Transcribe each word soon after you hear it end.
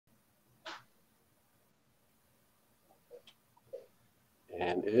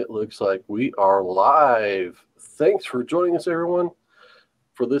And it looks like we are live. Thanks for joining us, everyone,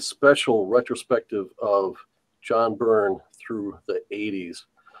 for this special retrospective of John Byrne through the 80s.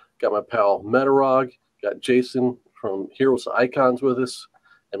 Got my pal Metarog, got Jason from Heroes to Icons with us,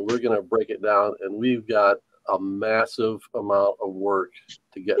 and we're going to break it down. And we've got a massive amount of work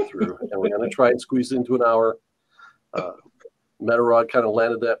to get through, and we're going to try and squeeze it into an hour. Metarog kind of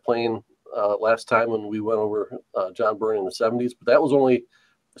landed that plane last time when we went over John Byrne in the 70s, but that was only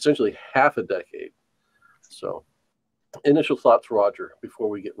essentially half a decade. So initial thoughts, Roger, before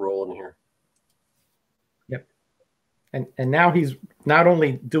we get rolling here. Yep. And now he's not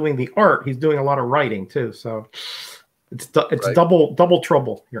only doing the art, he's doing a lot of writing too. So it's right. double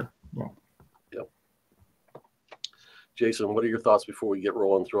trouble here. Yeah. Yep. Jason, what are your thoughts before we get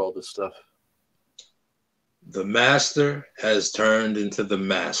rolling through all this stuff? The master has turned into the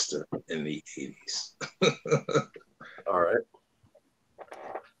master in the 80s. All right.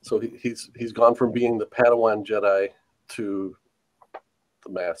 So he's gone from being the Padawan Jedi to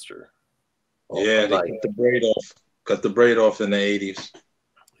the master. Yeah, they cut the braid off. Cut the braid off in the 80s.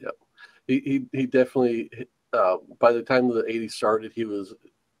 Yep. He definitely, by the time the 80s started, he was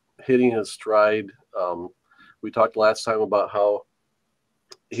hitting his stride. We talked last time about how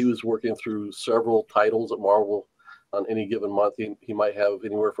he was working through several titles at Marvel on any given month. He might have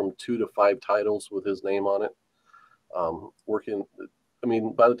anywhere from 2 to 5 titles with his name on it. Working, I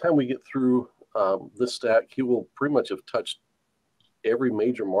mean, by the time we get through this stack, he will pretty much have touched every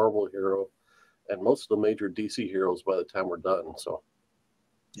major Marvel hero and most of the major DC heroes by the time we're done. So,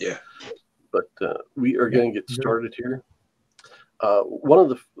 yeah. But we are going to get started here.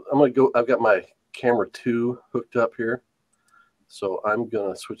 I've got my camera 2 hooked up here. So I'm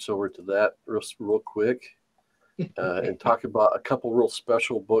going to switch over to that real quick and talk about a couple real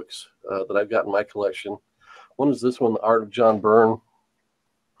special books that I've got in my collection. One is this one, The Art of John Byrne,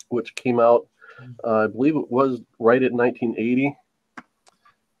 which came out, I believe it was right at 1980.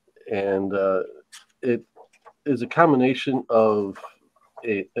 And it is a combination of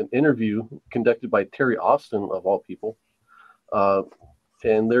an interview conducted by Terry Austin, of all people.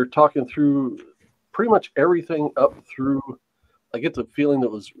 And they're talking through pretty much everything up through, I get the feeling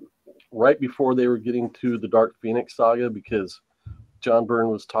that was right before they were getting to the Dark Phoenix Saga, because John Byrne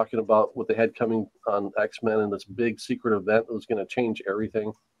was talking about what they had coming on X-Men and this big secret event that was going to change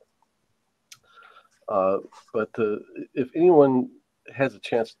everything. But if anyone has a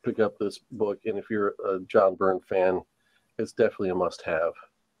chance to pick up this book, and if you're a John Byrne fan, it's definitely a must-have.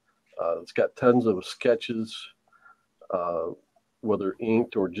 It's got tons of sketches, whether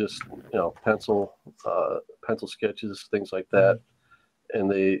inked or just pencil sketches, things like that,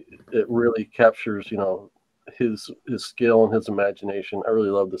 and it really captures his skill and his imagination. I really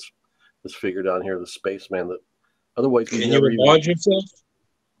love this figure down here, the spaceman that otherwise can you enlarge yourself?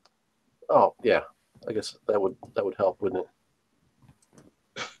 Oh yeah, I guess that would help, wouldn't it?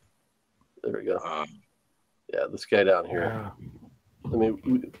 There we go. Yeah, this guy down here. I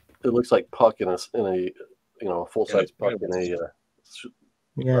mean, it looks like Puck in a full size Puck in a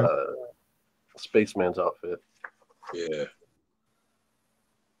spaceman's outfit. Yeah.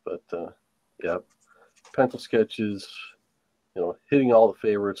 But yeah, pencil sketches, hitting all the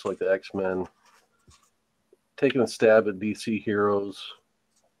favorites like the X-Men, taking a stab at DC heroes.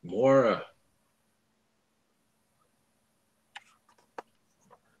 More.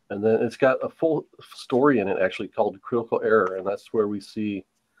 And then it's got a full story in it, actually, called Critical Error, and that's where we see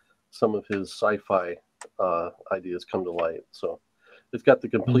some of his sci-fi ideas come to light. So it's got the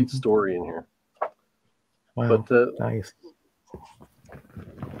complete story in here. Wow, but, nice.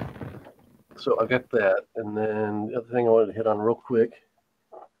 So I got that, and then the other thing I wanted to hit on real quick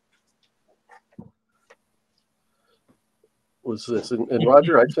was this. And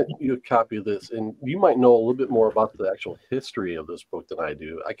Roger, I sent you a copy of this, and you might know a little bit more about the actual history of this book than I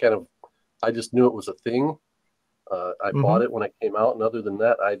do. I just knew it was a thing. I bought it when it came out, and other than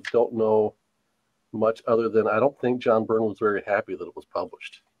that, I don't know much other than I don't think John Byrne was very happy that it was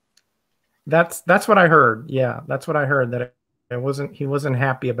published. That's what I heard. Yeah, that's what I heard, that he wasn't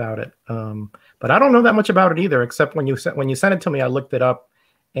happy about it. But I don't know that much about it either, except when you sent it to me, I looked it up,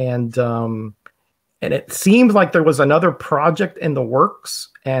 and it seemed like there was another project in the works,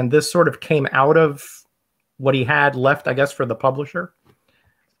 and this sort of came out of what he had left, I guess, for the publisher.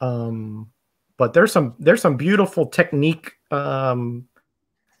 But there's some beautiful technique. You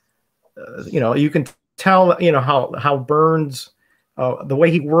can tell, how Byrne's the way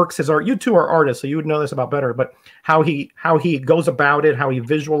he works his art. You two are artists, so you would know this about better. But how he goes about it, how he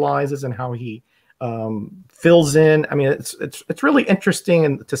visualizes, and how he fills in. I mean, it's really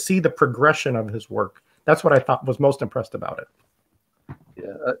interesting to see the progression of his work. That's what I thought was most impressed about it.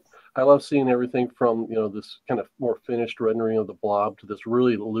 Yeah, I love seeing everything from, you know, this kind of more finished rendering of the Blob to this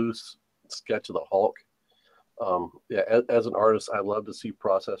really loose sketch of the Hulk. Yeah, as an artist, I love to see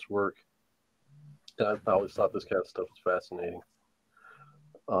process work. And I always thought this kind of stuff was fascinating.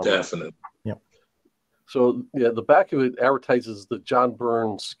 Definitely. Yep. So yeah, the back of it advertises the John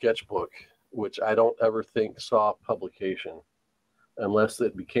Byrne sketchbook, which I don't ever think saw publication, unless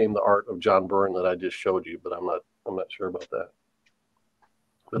it became the art of John Byrne that I just showed you. But I'm not sure about that.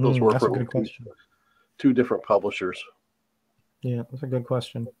 But those were that's a from good question. two different publishers. Yeah, that's a good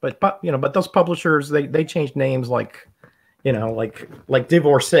question. But you know, but those publishers they change names like, you know, like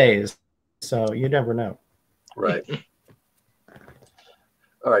divorcees. So you never know. Right.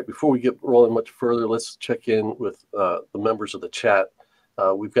 All right. Before we get rolling much further, let's check in with the members of the chat.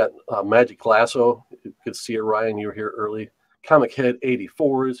 We've got Magic Lasso. You could see it, Ryan. You were here early. Comic Head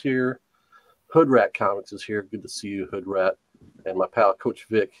 84 is here. Hood Rat Comics is here. Good to see you, Hood Rat. And my pal, Coach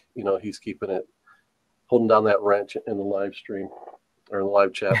Vic, you know, he's keeping it, holding down that wrench in the live stream or in the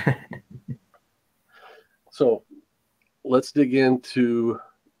live chat. So let's dig into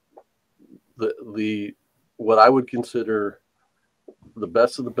the what I would consider the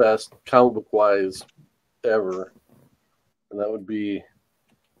best of the best comic book wise ever, and that would be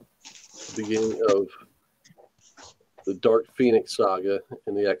the beginning of the Dark Phoenix Saga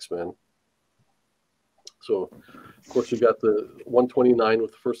in the X-Men. So, of course, we've got the 129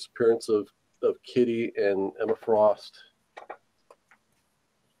 with the first appearance of Kitty and Emma Frost.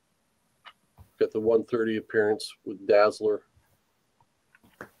 Got the 130 appearance with Dazzler.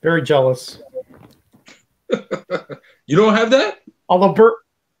 Very jealous. You don't have that? Although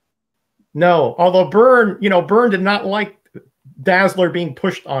Byrne, you know, Byrne did not like Dazzler being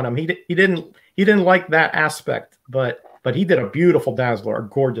pushed on him. He didn't like that aspect, but he did a beautiful Dazzler, a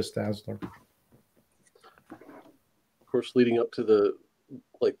gorgeous Dazzler. Of course, leading up to the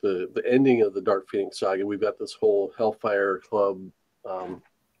ending of the Dark Phoenix Saga, we've got this whole Hellfire Club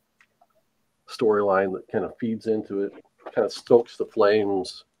storyline that kind of feeds into it, kind of stokes the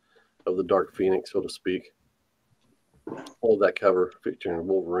flames of the Dark Phoenix, so to speak. All that cover featuring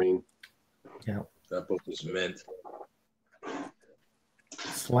Wolverine. Yeah, that book was meant.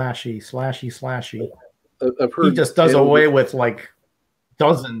 Slashy. I've heard he just does away with like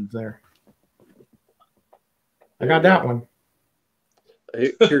dozens there. I got that one.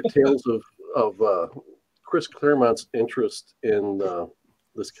 I hear tales of Chris Claremont's interest in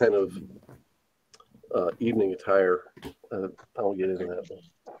this kind of evening attire. I won't get into that.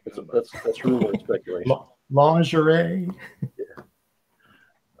 That's rumor and speculation. Lingerie. Yeah.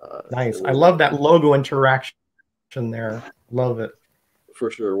 Nice. I love that logo interaction there. Love it.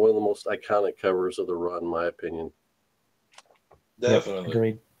 For sure. One of the most iconic covers of the run, in my opinion. Definitely. Yep,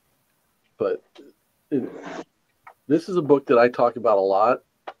 agreed. But this is a book that I talk about a lot,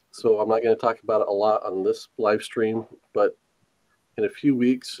 so I'm not going to talk about it a lot on this live stream, but in a few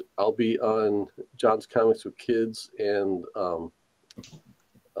weeks, I'll be on John's Comics with Kids and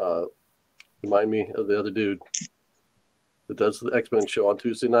remind me of the other dude that does the X-Men show on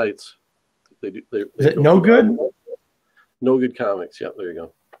Tuesday nights. Is it No Good? No Good Comics. Yeah, there you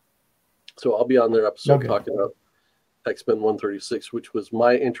go. So I'll be on their episode talking about X-Men 136, which was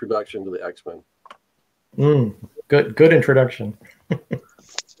my introduction to the X-Men. Good introduction.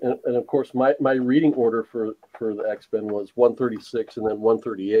 and of course, my reading order for the X-Men was 136 and then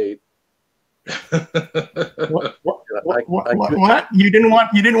 138. What? You didn't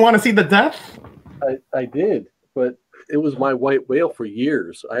want to see the death? I did, but it was my white whale for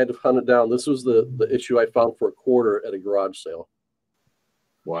years. I had to hunt it down. This was the issue I found for $0.25 at a garage sale.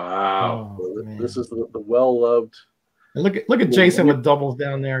 Wow. So this is the well-loved. Look at Jason with doubles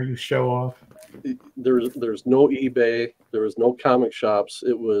down there. You show off. There's no eBay. There was no comic shops.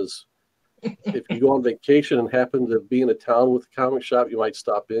 It was, if you go on vacation and happen to be in a town with a comic shop, you might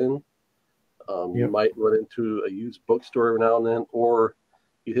stop in. You might run into a used bookstore every now and then, or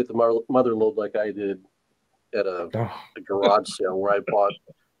you hit the mother lode like I did at a garage sale where I bought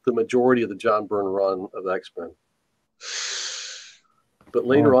the majority of the John Byrne run of X-Men. But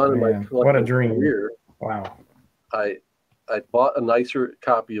later on in my collecting career, wow, I bought a nicer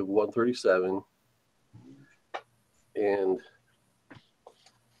copy of 137, and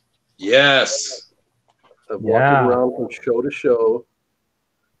yes, I've walked it around from show to show.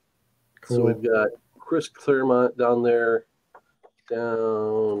 Cool. So we've got Chris Claremont down there,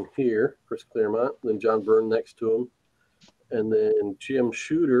 down here, Chris Claremont, then John Byrne next to him, and then Jim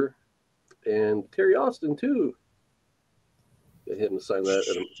Shooter and Terry Austin too. Get him to sign that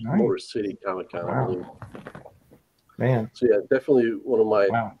at a Motor City Comic Con, I believe. Man. So yeah, definitely one of my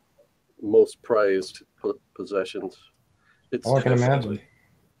most prized possessions. It's I can imagine.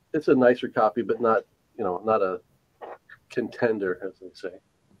 it's a nicer copy, but not, you know, not a contender, as they say.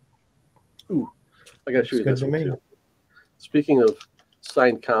 Ooh, I gotta show you this one too. Speaking of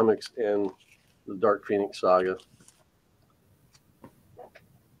signed comics and the Dark Phoenix Saga,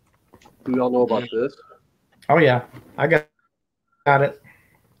 do we all know about this? Oh yeah, I got it.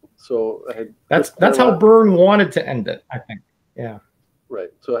 So I had that's how Byrne wanted to end it, I think. Yeah. Right.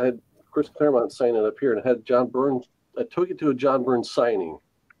 So I had Chris Claremont sign it up here, and I had John Byrne. I took it to a John Byrne signing,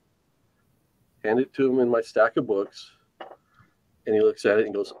 handed it to him in my stack of books, and he looks at it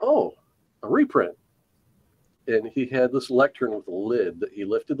and goes, "Oh, a reprint." And he had this lectern with a lid that he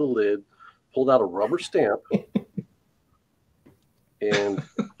lifted the lid, pulled out a rubber stamp, and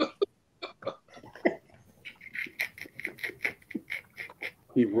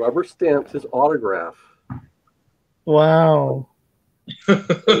he rubber stamped his autograph. Wow. Look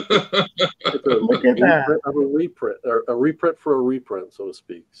at that. Of a reprint, or a reprint for a reprint, so to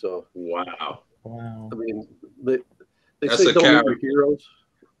speak. So wow. I mean, they That's say a don't character. leave your heroes.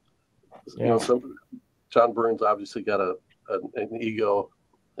 Yeah. You know, John Byrne's obviously got an ego,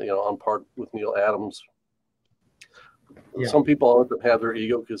 you know, on par with Neil Adams. Yeah. Some people have their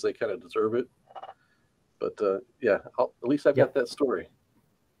ego because they kind of deserve it. But yeah, at least I've got that story.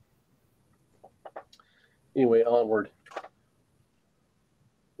 Anyway, onward.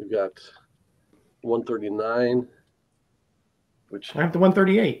 We've got 139, which I have the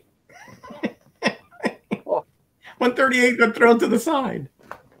 138. 138 got thrown to the side.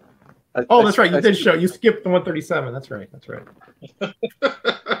 That's right. You did show. You skipped the 137. That's right. That's right.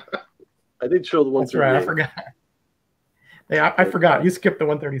 I did show the 138. That's right. I forgot. Yeah, I forgot. You skipped the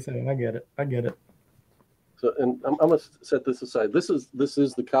 137. I get it. I get it. So, and I'm gonna set this aside. This is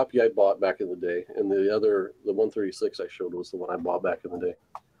the copy I bought back in the day, and the 136 I showed was the one I bought back in the day.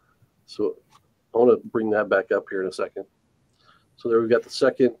 So I want to bring that back up here in a second. So there we've got the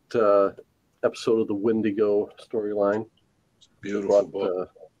second episode of the Wendigo storyline. Beautiful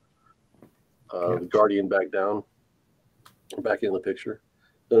book. The Guardian back in the picture.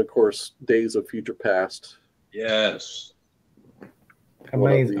 Then of course, Days of Future Past. Yes.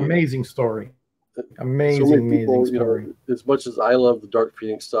 Amazing story. Amazing story. You know, as much as I love the Dark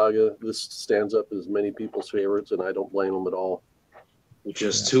Phoenix Saga, this stands up as many people's favorites, and I don't blame them at all.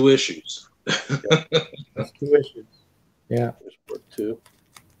 Just 2 issues. Just 2 issues. Yeah. There's part 2.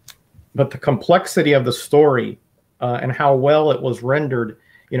 But the complexity of the story and how well it was rendered,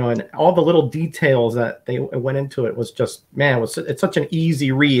 you know, and all the little details that they went into it was just, man, it's such an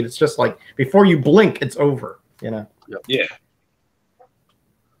easy read. It's just like before you blink, it's over, you know. Yep. Yeah.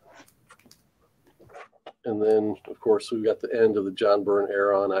 And then, of course, we've got the end of the John Byrne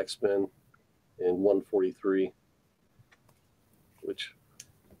era on X-Men in 143, which,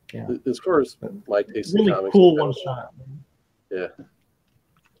 as far as my taste in comics, cool one shot. Yeah.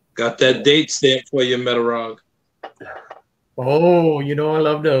 Got that date stamp for you, Metarog. Oh, you know I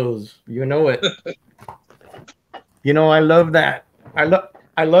love those. You know it. You know I love that.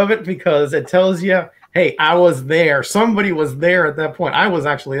 I love it because it tells you, hey, I was there. Somebody was there at that point. I was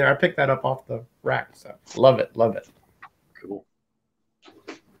actually there. I picked that up off the rack. So love it. Love it. Cool.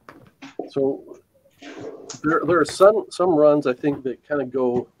 So there are some runs I think that kind of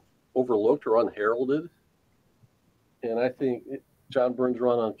go overlooked or unheralded, and I think John Byrne's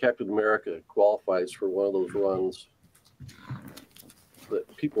run on Captain America qualifies for one of those runs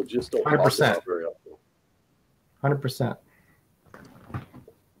that people just don't talk about very often. 100%.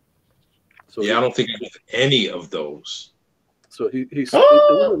 So yeah, I don't think I have any of those. So it was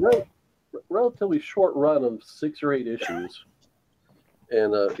a relatively short run of 6 or 8 issues,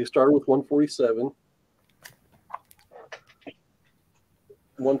 and he started with 147.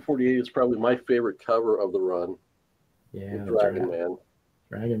 148 is probably my favorite cover of the run. Yeah, Dragon Man.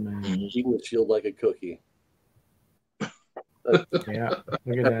 Dragon Man. Eating the shield like a cookie. Yeah,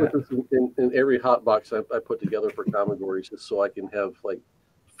 look at I that. put this in every hot box I put together for Comic just so I can have, like,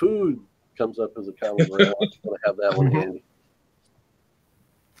 food comes up as a Comic. I want to have that one handy.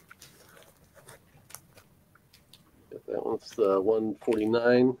 That one's the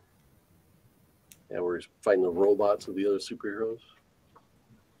 149. Yeah, where he's fighting the robots of the other superheroes.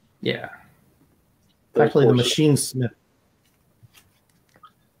 Yeah. It's actually the Machine Smith.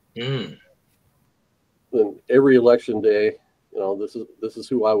 Then every election day, you know, this is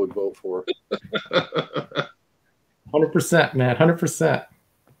who I would vote for. 100%, man. 100%.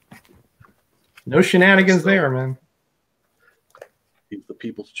 No shenanigans there, man. He's the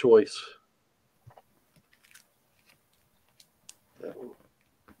people's choice.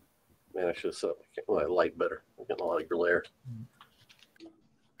 Man, I should have set up my light better. I'm getting a lot of glare.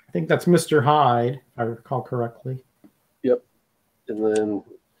 I think that's Mr. Hyde, if I recall correctly. Yep. And then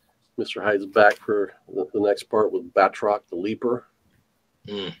Mr. Hyde's back for the next part with Batroc the Leaper.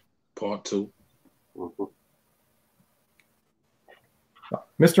 Part 2. Mm-hmm.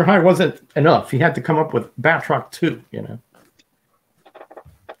 Mr. Hyde wasn't enough. He had to come up with Batroc 2, you know.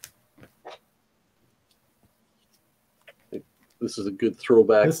 This is a good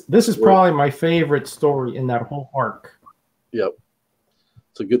throwback. This is probably my favorite story in that whole arc. Yep.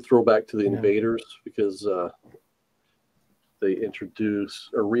 It's a good throwback to the Invaders because they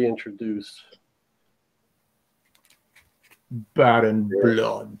reintroduce Bad and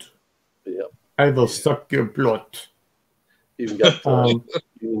blood. Yep. I will suck your blood. Even got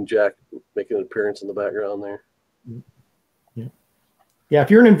Union Jack making an appearance in the background there. Yeah,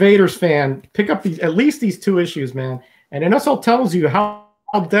 if you're an Invaders fan, pick up at least these 2 issues, man. And it also tells you how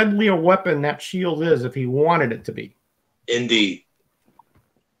deadly a weapon that shield is if he wanted it to be. Indeed.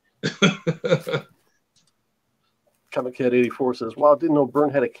 Comic Head 84 says, wow, didn't know Byrne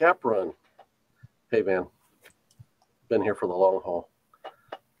had a cap run. Hey, man. Been here for the long haul.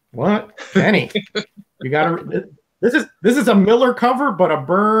 What? Kenny. You gotta this is a Miller cover, but a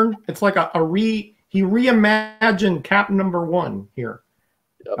Byrne. It's like he reimagined Cap #1 here.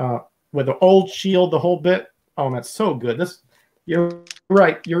 Yep. With the old shield, the whole bit. Oh, that's so good. You're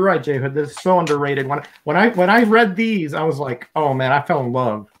right, J Hood. This is so underrated. When I read these, I was like, oh man, I fell in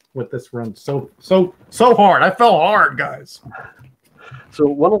love with this run so hard. I fell hard, guys. So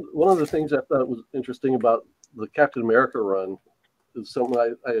one of the things I thought was interesting about the Captain America run is something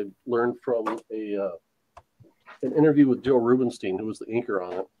I learned from an interview with Joe Rubenstein, who was the inker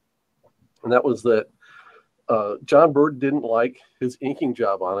on it, and that was that John Byrne didn't like his inking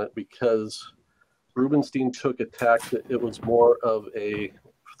job on it because Rubenstein took a tack that it was more of a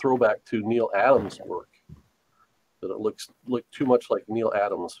throwback to Neil Adams' work, that it looked too much like Neil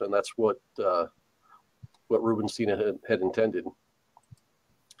Adams, and that's what Rubenstein had intended.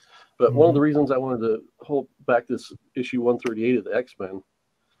 But one of the reasons I wanted to hold back this issue 138 of the X-Men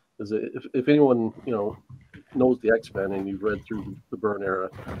is that if anyone knows the X-Men and you've read through the Byrne era,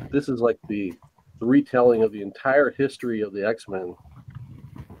 this is like the retelling of the entire history of the X-Men,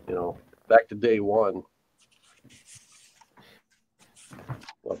 back to day one.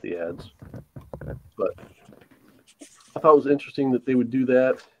 Love the ads. But I thought it was interesting that they would do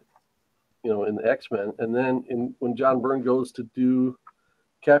that, in the X-Men. And then when John Byrne goes to do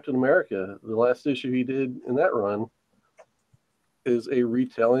Captain America, the last issue he did in that run is a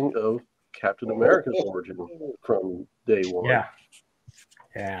retelling of Captain America's origin from day one.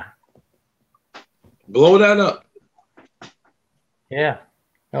 Yeah. Blow that up. Yeah.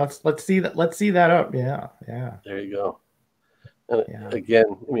 Let's see that. Let's see that up. Yeah. There you go. And again,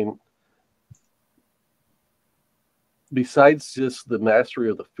 I mean, besides just the mastery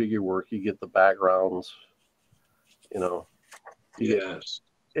of the figure work, you get the backgrounds. Yes.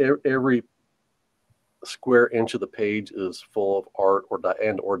 Every square inch of the page is full of art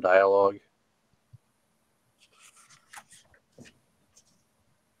or dialogue.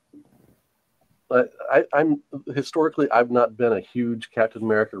 I'm historically, I've not been a huge Captain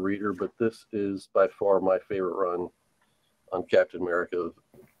America reader, but this is by far my favorite run on Captain America,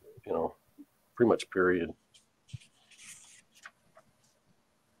 pretty much period.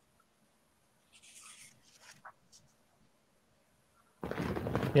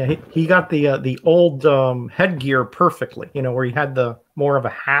 Yeah, he got the old headgear perfectly, where he had the more of a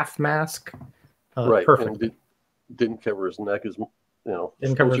half mask. Right, perfect. And didn't cover his neck as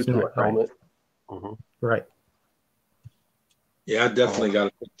didn't cover his neck. Helmet. Right. Mm-hmm. Right. Yeah, I definitely got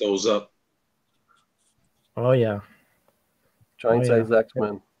to pick those up. Oh yeah. Giant size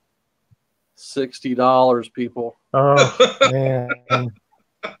X-Men. $60, people. Oh man.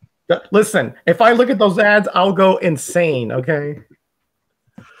 Listen, if I look at those ads, I'll go insane. Okay.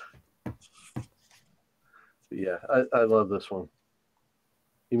 Yeah, I love this one.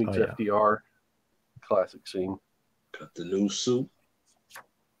 He meets FDR. Classic scene. Got the new suit.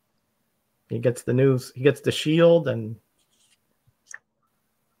 He gets the news. He gets the shield, and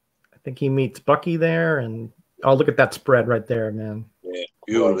I think he meets Bucky there. And oh, look at that spread right there, man. Yeah,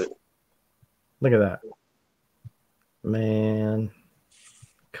 beautiful. Look at that, man.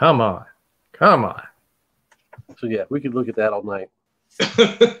 Come on. So yeah, we could look at that all night.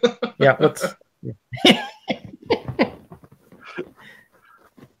 Yeah, let's.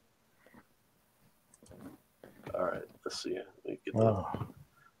 All right, let's see. Let me get the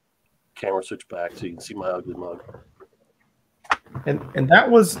camera switch back so you can see my ugly mug. And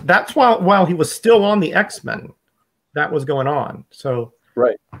that's while he was still on the X-Men, that was going on. So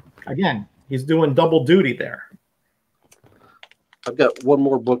right, again, he's doing double duty there. I've got one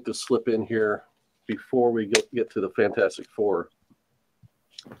more book to slip in here before we get to the Fantastic Four.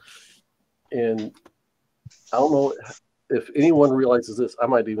 And I don't know if anyone realizes this.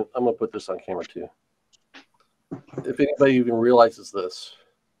 I'm gonna put this on camera too. If anybody even realizes this,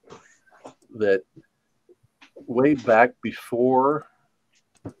 that way back before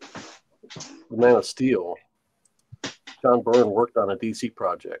the Man of Steel, John Byrne worked on a DC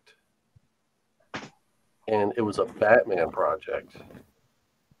project, and it was a Batman project.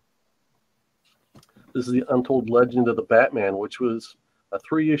 This is the Untold Legend of the Batman, which was a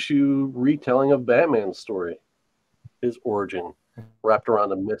 3-issue retelling of Batman's story, his origin, wrapped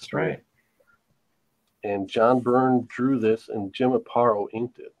around a mystery. Right. And John Byrne drew this, and Jim Aparo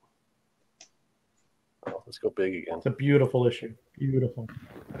inked it. Oh, let's go big again. It's a beautiful issue. Beautiful.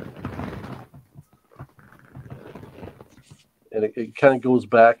 And it kind of goes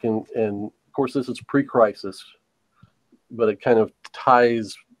back, and of course this is pre-crisis, but it kind of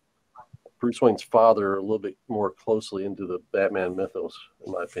ties Bruce Wayne's father a little bit more closely into the Batman mythos,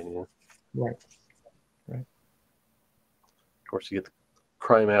 in my opinion. Right. Right. Of course, you get the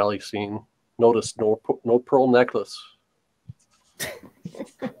crime alley scene. Notice no pearl necklace. But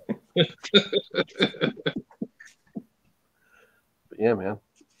yeah, man,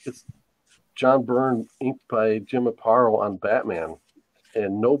 it's John Byrne inked by Jim Aparo on Batman,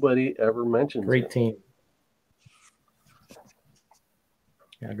 and nobody ever mentions Great it. team.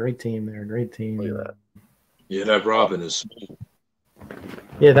 Yeah, great team there. Great team. Look at that. Yeah, that Robin is.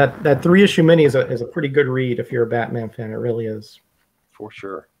 Yeah, that 3-issue mini is a pretty good read if you're a Batman fan. It really is. For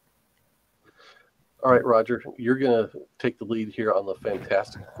sure. All right, Roger, you're going to take the lead here on the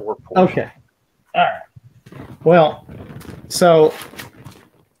Fantastic Four portion. Okay. All right. Well, so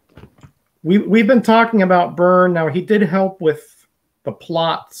we've been talking about Byrne. Now, he did help with the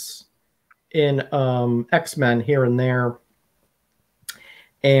plots in X-Men here and there.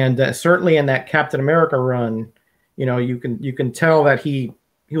 And certainly in that Captain America run, you know, you can tell that he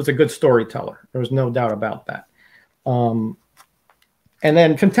was a good storyteller. There was no doubt about that. And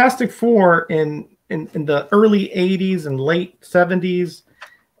then Fantastic Four in the early 80s and late 70s,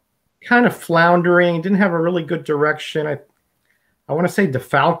 kind of floundering, didn't have a really good direction. I want to say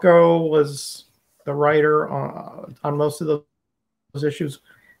DeFalco was the writer on most of those issues.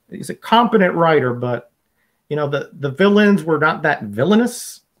 He's a competent writer, but you know, the villains were not that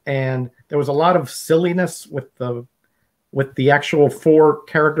villainous, and there was a lot of silliness with the actual 4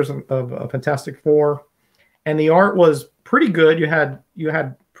 characters of Fantastic Four, and the art was pretty good. You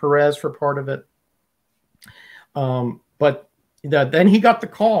had Perez for part of it. But then he got the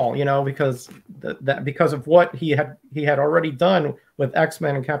call, you know, because of what he had already done with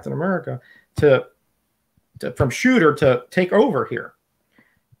X-Men and Captain America from Shooter to take over here.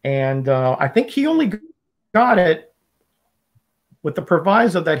 And I think he only got it with the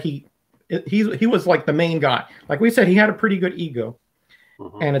proviso that he was like the main guy. Like we said, he had a pretty good ego.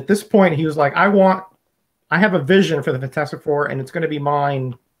 Mm-hmm. And at this point he was like, I have a vision for the Fantastic Four, and it's going to be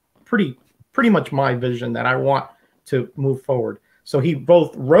mine, pretty much my vision that I want to move forward. So he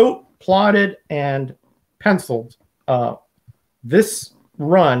both wrote, plotted, and penciled this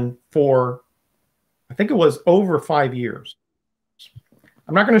run for, I think it was over 5 years.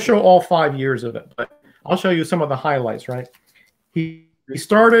 I'm not going to show all 5 years of it, but I'll show you some of the highlights, right? He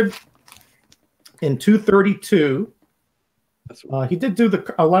started in 232. He did do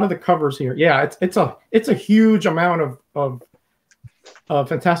a lot of the covers here. Yeah, it's a huge amount of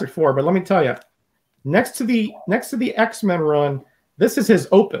Fantastic Four, but let me tell you, next to the X-Men run, this is his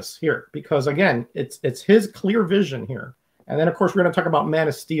opus here, because again, it's his clear vision here. And then of course we're going to talk about Man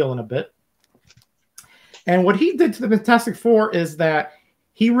of Steel in a bit. And what he did to the Fantastic Four is that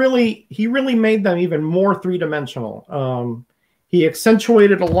he really made them even more three-dimensional. He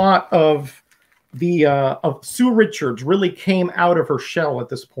accentuated a lot of Sue Richards. Really came out of her shell at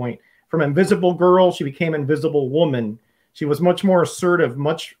this point. From Invisible Girl, she became Invisible Woman. She was much more assertive,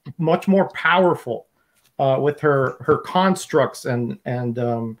 much more powerful with her constructs and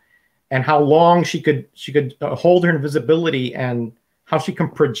how long she could hold her invisibility, and how she can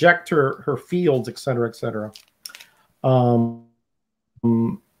project her fields, et cetera, et cetera.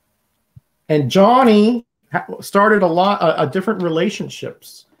 And Johnny started a lot of different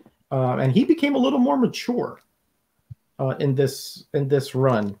relationships, and he became a little more mature in this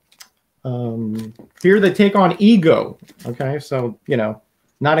run. Here they take on Ego. Okay, so you know,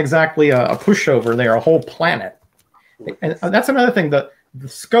 not exactly a pushover there, a whole planet. And that's another thing. The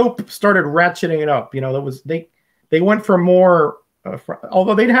scope started ratcheting it up. You know, they went for more.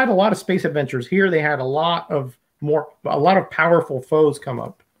 Although they'd had a lot of space adventures, here they had a lot of powerful foes come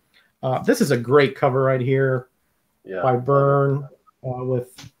up. This is a great cover right here, by Byrne,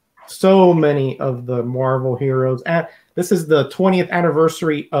 with So many of the Marvel heroes. And this is the 20th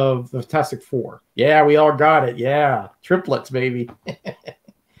anniversary of the Fantastic Four. Yeah, we all got it. Yeah, triplets, baby. Look at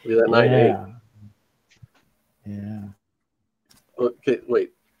that 9/8. Yeah. Okay,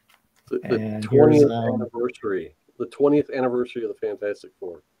 wait. The 20th anniversary. The 20th anniversary of the Fantastic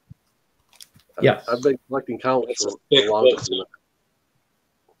Four. Yes. I've been collecting comics for a long time.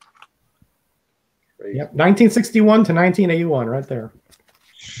 Yep, 1961 to 1981, right there.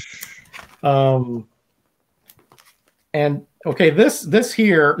 And okay, this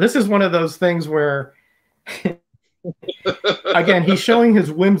is one of those things where, again, he's showing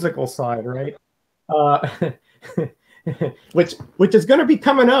his whimsical side, right? Which is going to be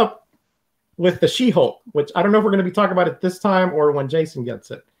coming up with the She-Hulk, which I don't know if we're going to be talking about it this time or when Jason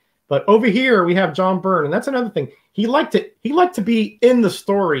gets it. But over here we have John Byrne, and that's another thing. He liked to be in the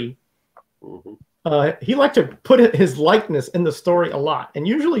story. Mm-hmm. He liked to put his likeness in the story a lot, and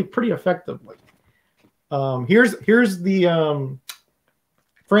usually pretty effectively. Here's the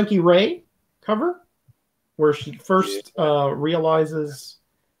Frankie Ray cover, where she first realizes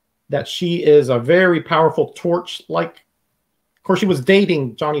that she is a very powerful torch-like. Of course, she was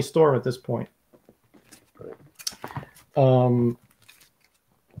dating Johnny Storm at this point.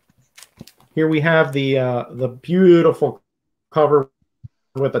 Here we have the beautiful cover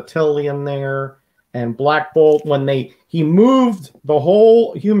with Attilan there and Black Bolt when he moved the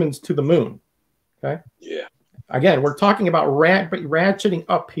whole humans to the moon. Okay. Yeah. Again, we're talking about ratcheting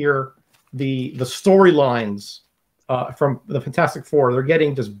up here the storylines from the Fantastic Four. They're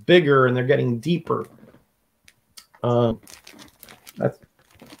getting just bigger and they're getting deeper. That's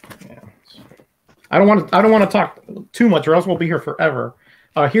yeah. I don't want to talk too much, or else we'll be here forever.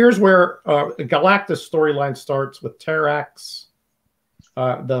 Here's where Galactus storyline starts with Terax,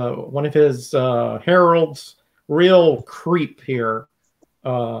 one of his heralds, real creep here.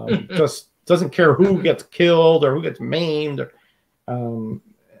 Just doesn't care who gets killed or who gets maimed,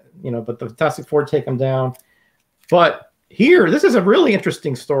 but the Fantastic Four take him down. But here, this is a really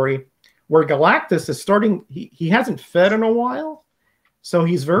interesting story where Galactus is starting. He hasn't fed in a while, so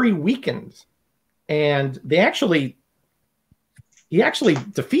he's very weakened, and he actually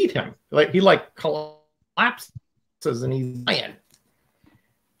defeat him. He collapses and he's dying.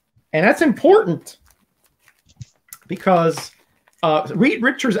 And that's important because Reed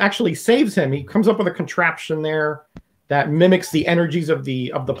Richards actually saves him. He comes up with a contraption there that mimics the energies of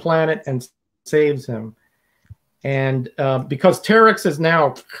the planet and saves him. And because Terex is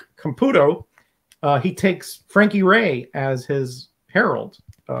now Computo, he takes Frankie Ray as his herald,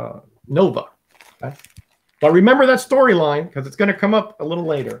 Nova. Okay? But remember that storyline because it's going to come up a little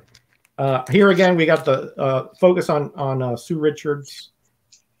later. Here again, we got the focus on Sue Richards.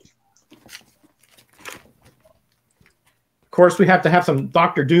 Of course, we have to have some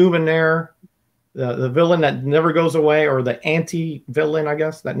Dr. Doom in there, the villain that never goes away, or the anti-villain, I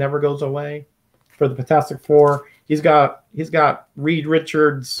guess, that never goes away for the Fantastic Four. He's got Reed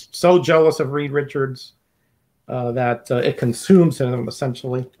Richards, so jealous of Reed Richards that it consumes him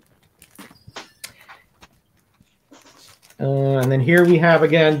essentially. And then here we have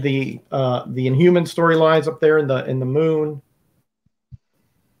again the Inhuman storylines up there in the moon.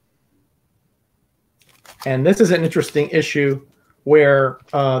 And this is an interesting issue where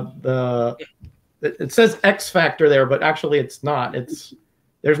it says X Factor there, but actually it's not.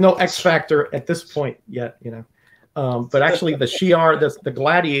 There's no X Factor at this point yet, but actually the Shi'ar, the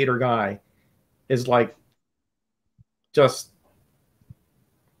gladiator guy, is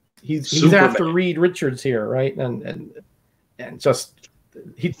he's after Reed Richards here, right? And just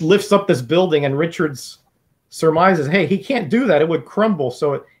he lifts up this building, and Richards surmises, hey, he can't do that; it would crumble.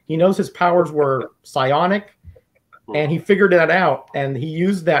 So he knows his powers were psionic, and he figured that out, and he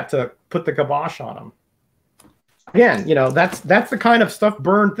used that to put the kibosh on him. Again, that's the kind of stuff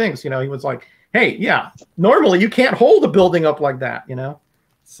Byrne thinks. He was like, hey, yeah, normally you can't hold a building up like that,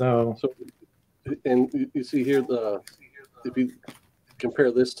 So and you see here if you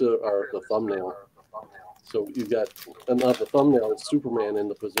compare this to the thumbnail. So you've got the thumbnail is Superman in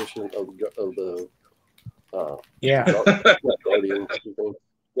the position of the Guardian.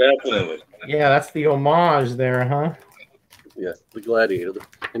 Definitely. Yeah, that's the homage there, huh? Yeah, the gladiator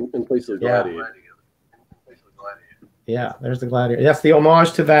in place of the gladiator. Yeah, there's the gladiator. That's the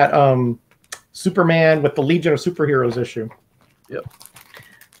homage to that Superman with the Legion of Superheroes issue. Yep.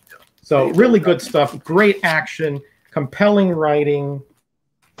 So really good stuff. Great action, compelling writing.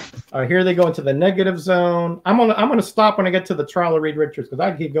 Here they go into the negative zone. I'm gonna stop when I get to the trial of Reed Richards because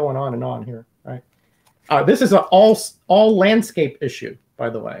I keep going on and on here. Right. This is an all landscape issue, by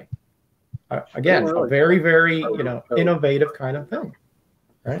the way. Again, a very, very innovative kind of thing.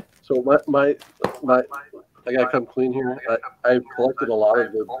 right? So my I gotta come clean here. I've collected a lot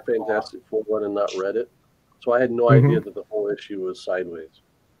of the Fantastic Four one and not read it, so I had no idea that the whole issue was sideways.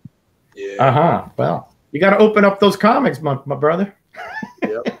 Yeah. Well, you got to open up those comics, my brother.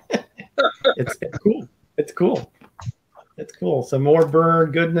 Yep. It's cool. It's cool. It's cool. Some more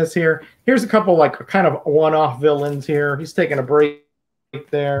Byrne goodness here. Here's a couple like kind of one-off villains here. He's taking a break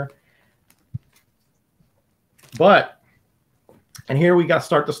there. And here we got to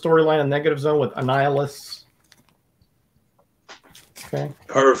start the storyline in Negative Zone with Annihilus. Okay.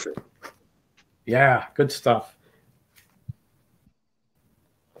 Perfect. Yeah, good stuff.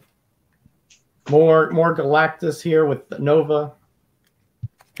 More Galactus here with Nova.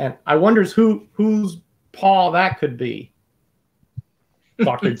 And I wonders whose paw that could be.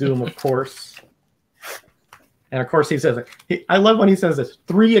 Dr. Doom, of course. And of course he says, I love when he says this,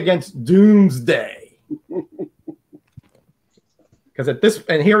 3 against Doomsday. Because at this,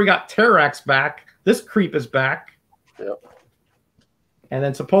 and here we got Terax back. This creep is back. Yep. And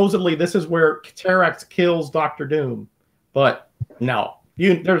then supposedly this is where Terax kills Dr. Doom. But no,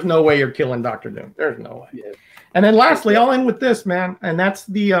 there's no way you're killing Dr. Doom. There's no way. Yeah. And then lastly, I'll end with this, man. And that's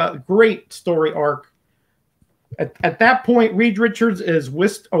the great story arc. At that point, Reed Richards is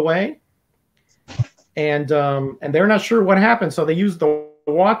whisked away. And they're not sure what happened. So they use the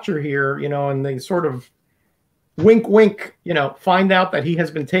Watcher here, and they sort of wink, wink, find out that he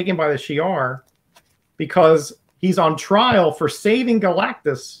has been taken by the Shi'ar because he's on trial for saving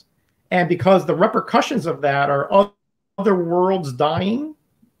Galactus. And because the repercussions of that are other worlds dying,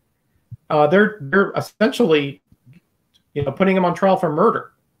 they're essentially, putting him on trial for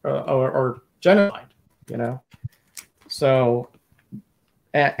murder or genocide, So,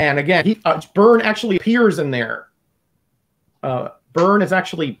 and again, Byrne actually appears in there. Byrne is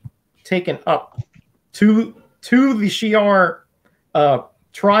actually taken up to the Shi'ar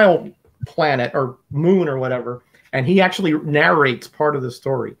trial planet or moon or whatever, and he actually narrates part of the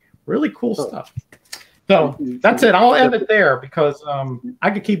story. Really cool stuff. So that's it. I'll end it there because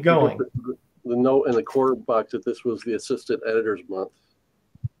I could keep going. The note in the core box that this was the Assistant Editor's Month,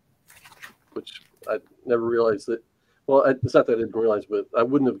 which I never realized that. Well, it's not that I didn't realize, but I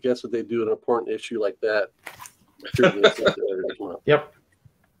wouldn't have guessed that they'd do an important issue like that during the Assistant Editor's Month. Yep.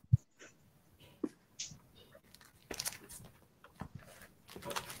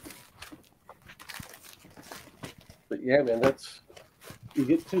 But yeah, man, you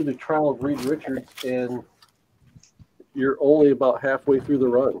get to the trial of Reed Richards and you're only about halfway through the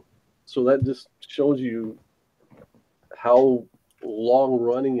run. So that just shows you how long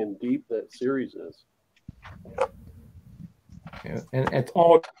running and deep that series is. Yeah, and it's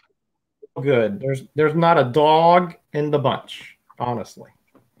all good. There's not a dog in the bunch, honestly.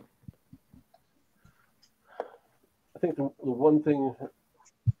 I think the one thing,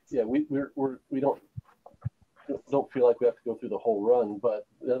 yeah, we don't feel like we have to go through the whole run, but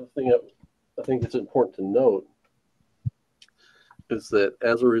the other thing that I think it's important to note is that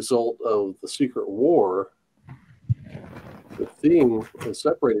as a result of the Secret War, the Thing is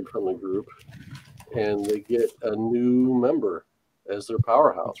separated from the group and they get a new member as their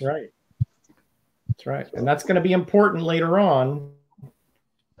powerhouse. That's right. That's right. And that's going to be important later on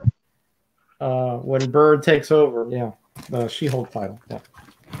when Byrne takes over. Yeah. The She-Hulk title. Yeah.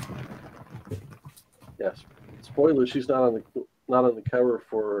 Yes. Spoiler, she's not on the cover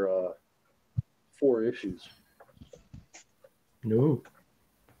for 4 issues. No.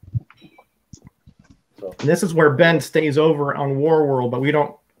 So. And this is where Ben stays over on War World, but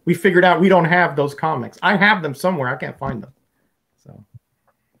we figured out we don't have those comics. I have them somewhere. I can't find them. So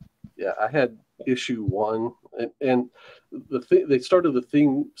yeah, I had issue 1 and they started the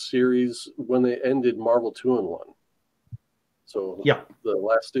Thing series when they ended Marvel 2-in-1. So yeah, the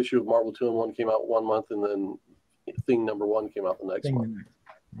last issue of Marvel 2-in-1 came out 1 month and then Thing #1 came out the next month.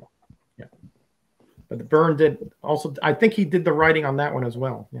 Yeah. But the Byrne did also, I think he did the writing on that one as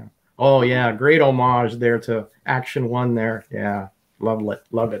well. Yeah. Oh yeah, great homage there to Action 1 there. Yeah.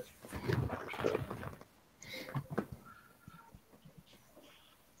 Love it.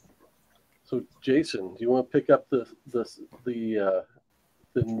 So Jason, do you want to pick up the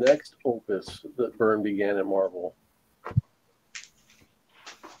next opus that Byrne began at Marvel?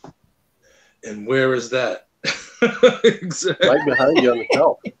 And where is that? Exactly. Right behind you on the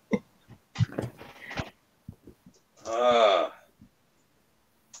shelf.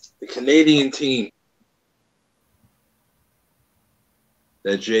 The Canadian team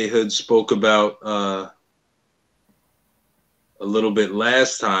that Jay Hood spoke about a little bit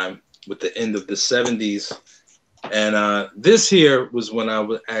last time with the end of the 70s. And this here was when I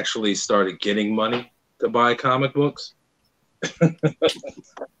actually started getting money to buy comic books.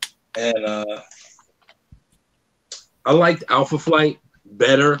 And I liked Alpha Flight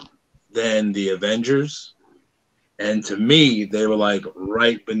better than the Avengers. And to me, they were like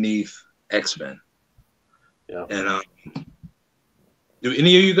right beneath X-Men. Yeah. And do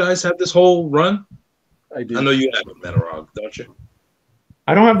any of you guys have this whole run? I do. I know you have it, Metarog, don't you?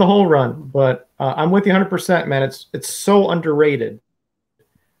 I don't have the whole run, but I'm with you 100%, man. It's so underrated.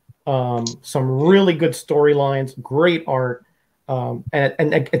 Some really good storylines, great art, and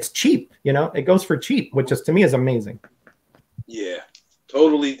it's cheap. You know, it goes for cheap, which is to me is amazing. Yeah,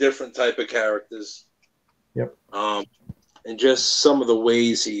 totally different type of characters. Yep. And just some of the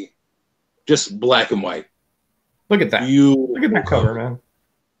ways he just black and white. Look at that. Look at that cover, man.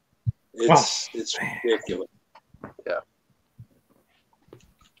 It's ridiculous. Yeah.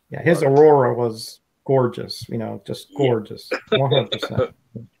 Yeah, his Aurora was gorgeous. You know, just gorgeous. 100%.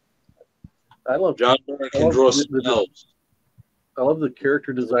 I love John Byrne can draw spells. I love the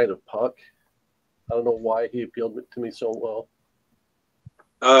character design of Puck. I don't know why he appealed to me so well.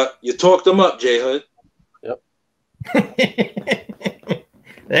 You talked him up, J Hood. Yep.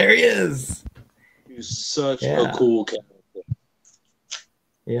 There he is. He's such a cool character.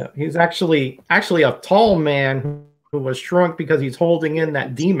 Yeah, he's actually a tall man who was shrunk because he's holding in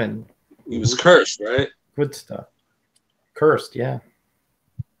that demon. He was cursed, right? Good stuff. Cursed, yeah.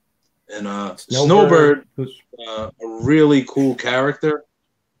 And Snowbird, who's a really cool character.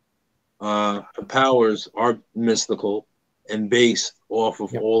 Her powers are mystical and based off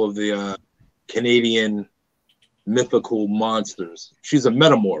of all of the Canadian mythical monsters. She's a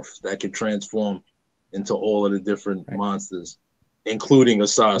metamorph that can transform into all of the different monsters, including a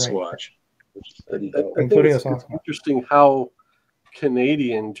Sasquatch. I think it's interesting how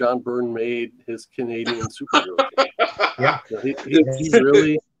Canadian John Byrne made his Canadian superhero. Yeah, he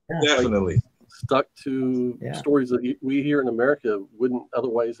really definitely stuck to stories that we here in America wouldn't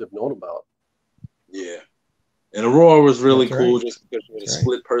otherwise have known about. Yeah, and Aurora was really cool just because she had a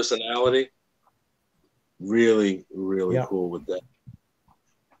split personality. Really, really cool with that.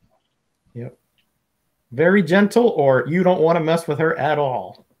 Yep. Very gentle, or you don't want to mess with her at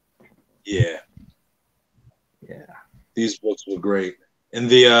all. Yeah. Yeah. These books were great. And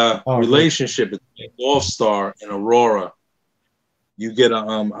the relationship between North Star and Aurora, you get I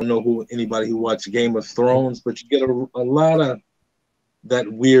don't know anybody who watched Game of Thrones, but you get a lot of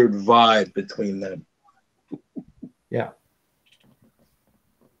that weird vibe between them. Yeah.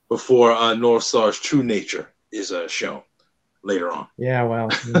 Before North Star's true nature is shown later on. Yeah, well,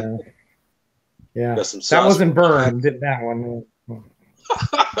 yeah. That wasn't Byrne did that one.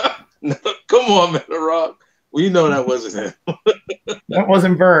 No, come on, Metarog. We know that wasn't him. That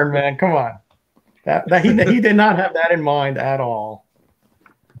wasn't Byrne, man. Come on. That he did not have that in mind at all.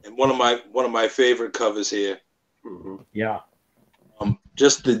 And one of my favorite covers here. Mm-hmm. Yeah.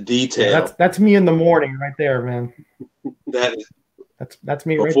 Just the detail. Yeah, that's me in the morning right there, man. That's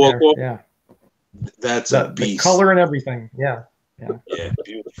me right there. Yeah. That's a beast. The color and everything. Yeah. Yeah. Yeah,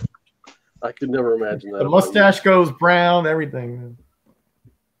 beautiful. I could never imagine that. The mustache goes brown, everything.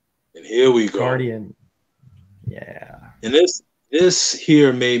 And here we go. Guardian. Yeah. And this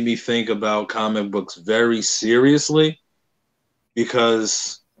here made me think about comic books very seriously,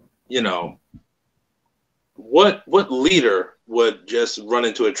 because, you know, what leader would just run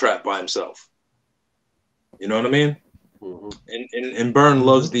into a trap by himself? You know what I mean? Mm-hmm. And Byrne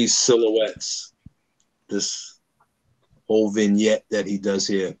loves these silhouettes. This whole vignette that he does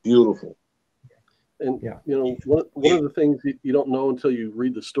here, beautiful. And you know, one of the things you don't know until you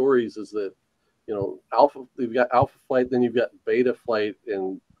read the stories is that, you know, you've got Alpha Flight, then you've got Beta Flight,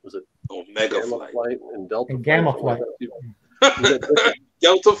 and was it Omega Flight and Delta and Gamma Flight?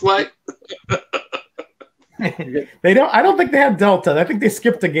 Delta Flight. They don't. I don't think they have Delta. I think they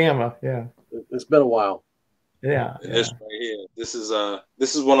skipped to Gamma. Yeah. It's been a while. Yeah. This right here. This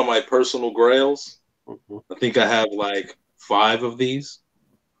is one of my personal grails. Mm-hmm. I think I have like 5 of these.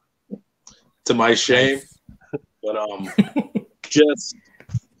 To my shame, but just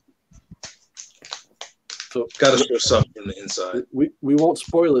so gotta show something from the inside. We won't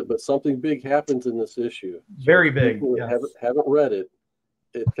spoil it, but something big happens in this issue. Very big. People that haven't read it,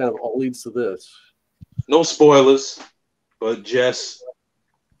 it kind of all leads to this. No spoilers, but just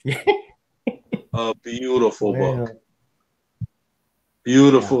a beautiful book,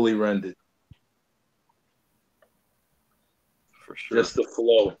 beautifully rendered. For sure. Just the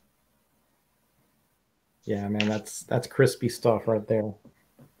flow. Yeah, man, that's crispy stuff right there.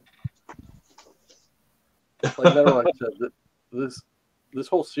 Like Metarog said, this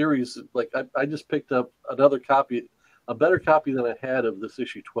whole series, like I just picked up another copy, a better copy than I had of this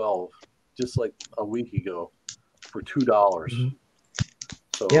issue 12, just like a week ago. for $2.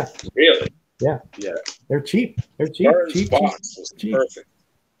 So Yeah. Really? Yeah. Yeah. They're cheap. They're cheap. Byrne's Cheap. box was Cheap. perfect.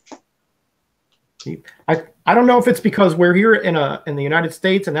 Cheap. I don't know if it's because we're here in the United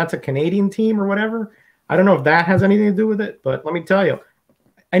States and that's a Canadian team or whatever. I don't know if that has anything to do with it, but let me tell you,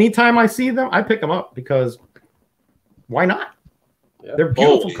 anytime I see them, I pick them up because why not? Yeah. They're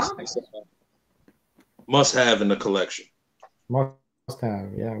beautiful Always. comics. Must have in the collection. Must have,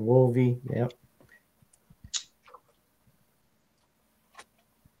 yeah. Wolvie, yep.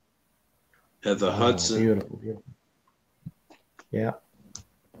 Heather Hudson. Beautiful, beautiful. Yeah.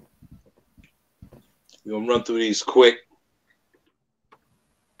 We're gonna run through these quick.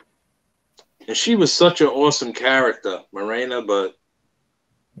 And she was such an awesome character, Morena, but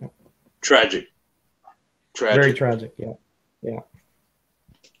tragic. Very tragic, yeah. Yeah.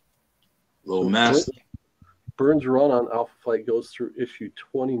 Little Master. Byrne's run on Alpha Flight goes through issue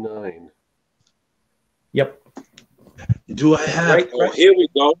 29. Yep. Do I have? Right. Oh, here we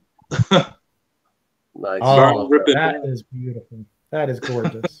go. Nice. Oh, Byrne, that is beautiful. That is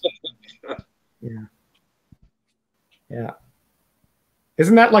gorgeous. Yeah. Yeah.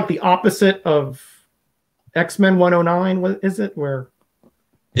 Isn't that like the opposite of X-Men 109? What is it? Where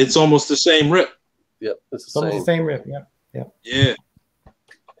it's almost the same rip. Yep, it's it's almost the same rip. Yeah. Yeah. Yeah.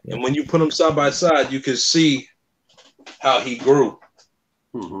 And when you put them side by side, you can see how he grew.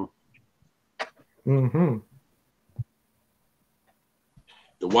 Mm-hmm. Mm-hmm.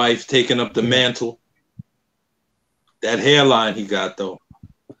 The wife taking up the mantle. That hairline he got, though.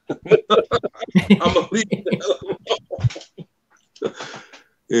 I'm gonna leave that alone.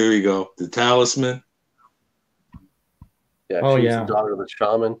 Here we go. The talisman. Yeah, Oh, she's yeah. the daughter of the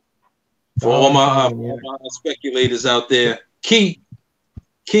shaman. For all my speculators out there, Key.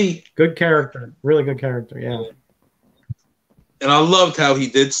 Good character. Really good character. Yeah. And I loved how he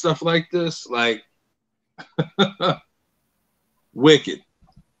did stuff like this. Like, wicked.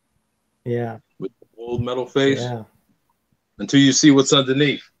 Yeah. With the old metal face. Yeah. Until you see what's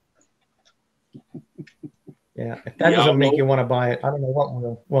underneath. Yeah. If that doesn't make you want to buy it, I don't know what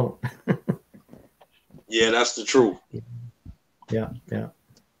will. Won't. Yeah, that's the truth. Yeah. Yeah.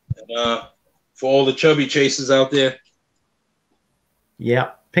 And, for all the chubby chasers out there.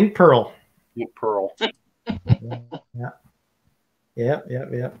 Yeah. Pink Pearl. Pink Pearl. Yeah.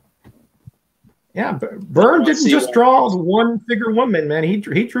 Yeah, Byrne didn't just draw one figure woman, man. He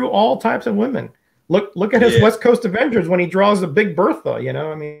drew all types of women. Look at his West Coast Avengers when he draws the Big Bertha. You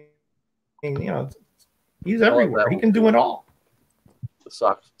know, I mean, he's everywhere. He can do it all. The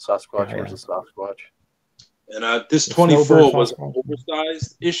Sasquatch versus Sasquatch. And this 24 was an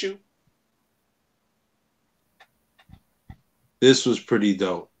oversized issue. This was pretty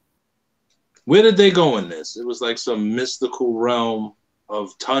dope. Where did they go in this? It was like some mystical realm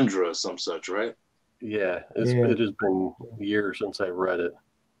of tundra or some such, right? Yeah, it has been years since I read it.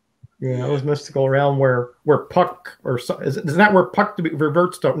 Yeah, it was mystical realm where Puck isn't that where Puck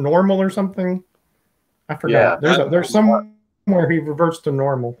reverts to normal or something? I forgot. Yeah, there's somewhere he reverts to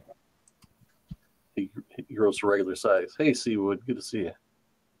normal. He grows to regular size. Hey, Seawood, good to see you.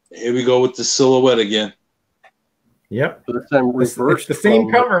 Here we go with the silhouette again. Yep. But this time reversed. It's the same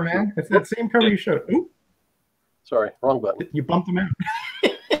cover, man. It's that same cover you showed. Ooh. Sorry, wrong button. You bumped him out.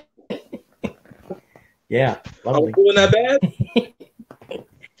 Yeah. Are we doing that bad?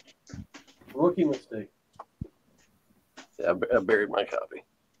 Rookie mistake. Yeah, I buried my copy.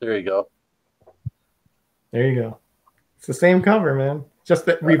 There you go. There you go. It's the same cover, man. Just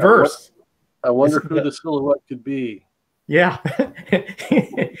the reverse. I wonder who the silhouette could be. Yeah.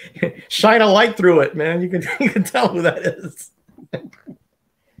 Shine a light through it, man. You can tell who that is.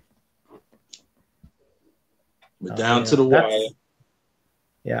 We're down to the wire.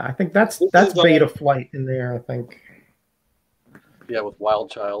 Yeah, I think that's Beta Flight in there, I think. Yeah, with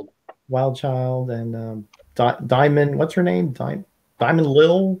Wild Child. Wild Child and Diamond, what's her name? Diamond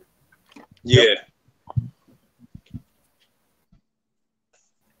Lil? Yeah. Yep.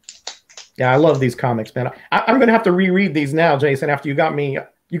 Yeah, I love these comics, man. I'm gonna have to reread these now, Jason. After you got me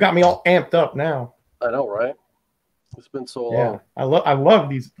all amped up now. I know, right? It's been so long. I love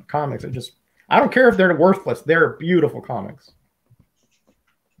these comics. I don't care if they're worthless. They're beautiful comics.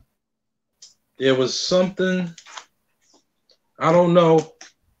 There was something, I don't know.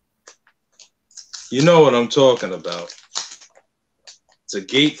 You know what I'm talking about. It's a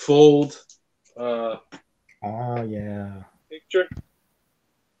gatefold yeah. picture.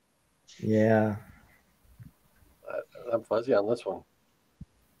 Yeah. I'm fuzzy on this one.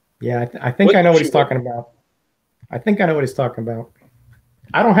 Yeah, I think I know what he's talking about. I think I know what he's talking about.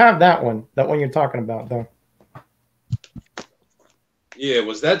 I don't have that one you're talking about, though. Yeah,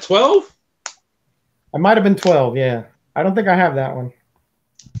 was that 12? I might have been 12. Yeah, I don't think I have that one.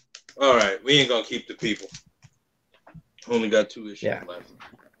 All right, we ain't gonna keep the people. Only got 2 issues left.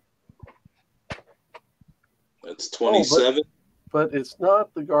 That's 27. But it's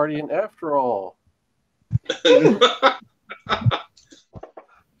not the Guardian after all.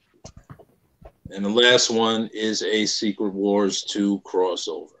 And the last one is a Secret Wars 2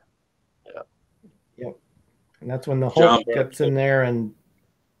 crossover. Yeah. Yep. And that's when the Hulk gets in there and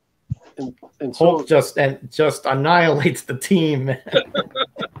Hulk just annihilates the team, man.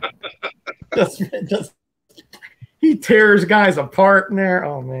 just he tears guys apart in there.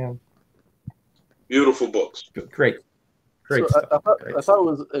 Oh man. Beautiful books. Great. So I thought it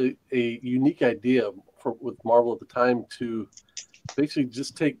was a unique idea with Marvel at the time to basically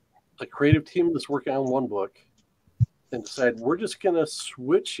just take a creative team that's working on one book and decide we're just going to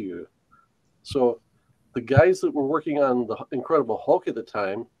switch you. So the guys that were working on the Incredible Hulk at the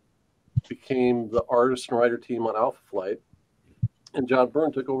time became the artist and writer team on Alpha Flight, and John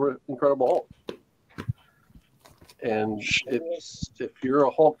Byrne took over Incredible Hulk. And if you're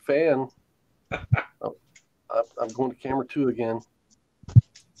a Hulk fan, I'm going to camera 2 again.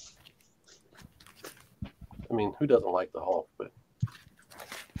 I mean, who doesn't like the Hulk? But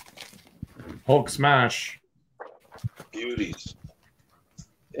Hulk smash. Beauties.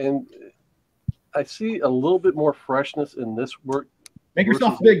 And I see a little bit more freshness in this work. Make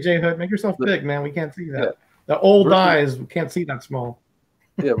yourself big, J Hood. Make yourself big, man. We can't see that. Yeah. The old eyes, we can't see that small.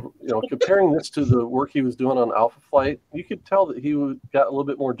 Yeah, comparing this to the work he was doing on Alpha Flight, you could tell that he got a little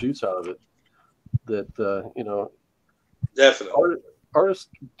bit more juice out of it. That definitely artists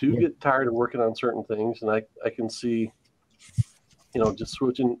do get tired of working on certain things, and I can see, just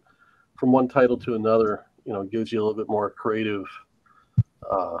switching from one title to another, gives you a little bit more creative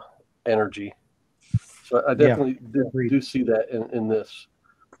energy. So I definitely do see that in this.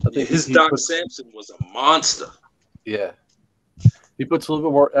 I think his Doc Samson was a monster. Yeah. He puts a little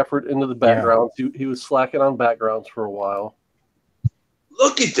bit more effort into the backgrounds. Yeah. He was slacking on backgrounds for a while.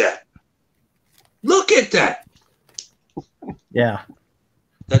 Look at that. Look at that. Yeah.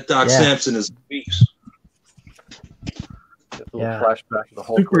 That Doc Samson is a beast. Flashback of the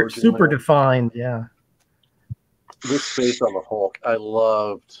Hulk. Super defined, yeah. This face on the Hulk, I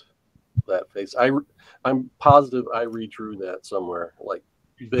loved that face. I'm positive I redrew that somewhere, like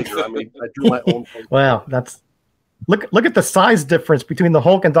bigger. I drew my own face. Wow, that's look at the size difference between the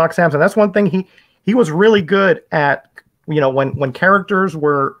Hulk and Doc Samson. That's one thing he was really good at. When characters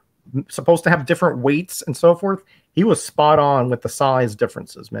were supposed to have different weights and so forth, he was spot on with the size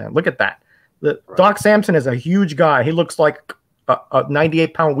differences, man. Look at that. Doc Samson is a huge guy. He looks like a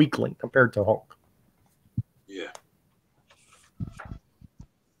 98-pound weakling compared to Hulk. Yeah.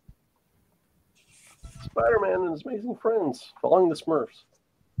 Spider-Man and his amazing friends following the Smurfs.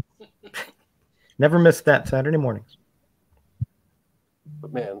 Never missed that Saturday mornings.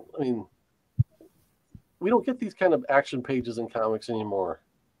 But man, I mean, we don't get these kind of action pages in comics anymore.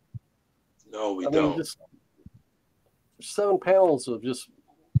 No, we don't. Just 7 panels of just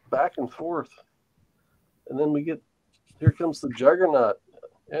back and forth. And then we get, here comes the Juggernaut.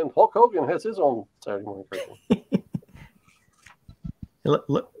 And Hulk Hogan has his own Saturday morning cartoon.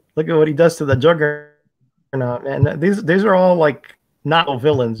 Look at what he does to the Juggernaut. And these are all like not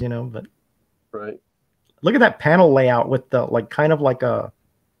villains, but right. Look at that panel layout with the kind of like a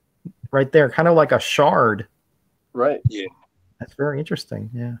right there, kind of like a shard. Right. Yeah. That's very interesting.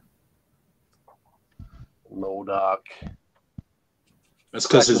 Yeah. MODOK. That's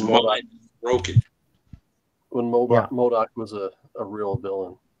because his mind is broken. When MODOK was a real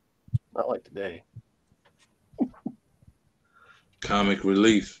villain. Not like today. Comic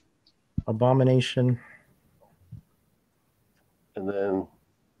relief. Abomination. And then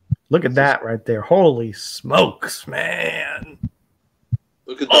look at that right there. Holy smokes, man.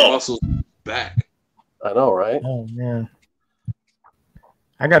 Look at the muscles back. I know, right? Oh man.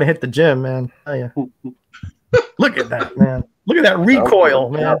 I gotta hit the gym, man. Oh yeah. Look at that, man. Look at that recoil,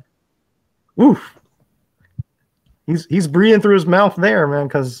 man. Oof. He's breathing through his mouth there, man,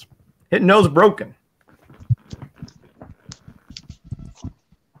 because his nose broken.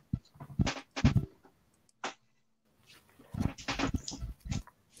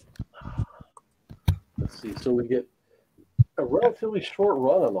 Let's see. So we get a relatively short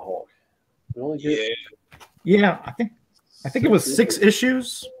run on the Hulk. We only get I think it was 6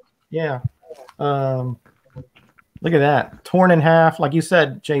 issues. Yeah. Look at that. Torn in half, like you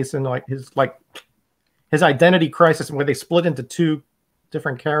said, Jason, his identity crisis where they split into 2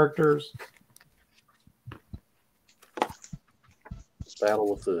 different characters.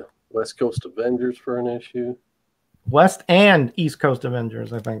 Battle with the West Coast Avengers for an issue. West and East Coast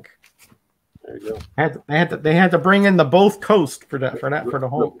Avengers, I think. There you go. They had to bring in the both coast for the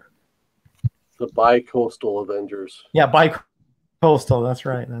Hulk. The bi-coastal Avengers. Yeah, bi-coastal. That's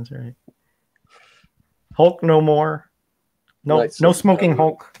right. Hulk no more. No, Nice. no smoking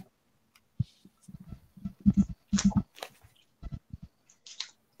Hulk.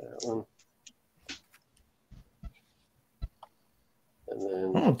 That one.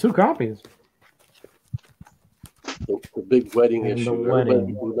 And then 2 copies. The big wedding And issue. the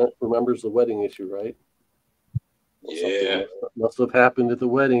wedding. Everybody remembers the wedding issue, right? Yeah. Something must have happened at the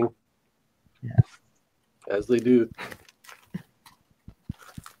wedding. Yeah. As they do.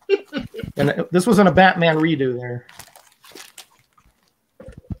 And this wasn't a Batman redo there.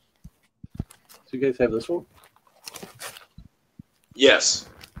 So you guys have this one? Yes.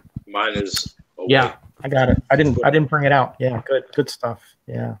 Mine is away. Yeah, I got it. I didn't bring it out. Yeah, good stuff.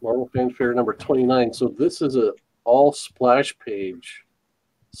 Yeah. Marvel Fanfare number 29. So this is a all splash page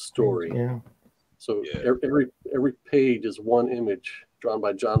story. Yeah. So every page is one image drawn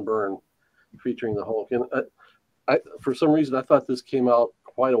by John Byrne featuring the Hulk. And I for some reason I thought this came out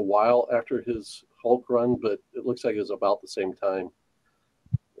quite a while after his Hulk run, but it looks like it was about the same time.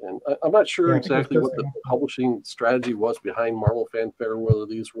 And I'm not sure exactly what the publishing strategy was behind Marvel Fanfare, whether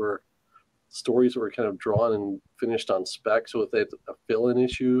these were stories that were kind of drawn and finished on spec, so if they had a fill-in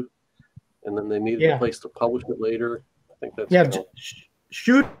issue, and then they needed a place to publish it later. I think that's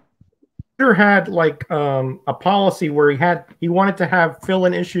Shooter had like a policy where he wanted to have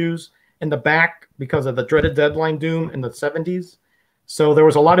fill-in issues in the back because of the dreaded deadline doom in the 70s. So there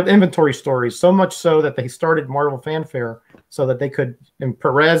was a lot of inventory stories, so much so that they started Marvel Fanfare so that they could, and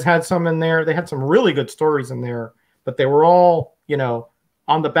Perez had some in there. They had some really good stories in there, but they were all,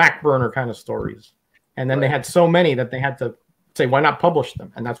 on the back burner kind of stories. And then they had so many that they had to say, why not publish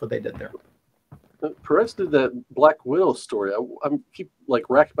them? And that's what they did there. Perez did that Black Widow story. I keep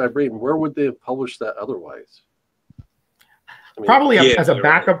racking my brain. Where would they have published that otherwise? Probably as a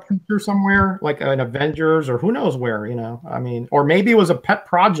backup feature somewhere, like an Avengers or who knows where, or maybe it was a pet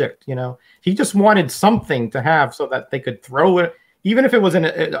project, he just wanted something to have so that they could throw it, even if it was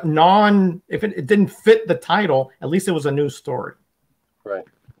if it didn't fit the title, at least it was a new story. Right.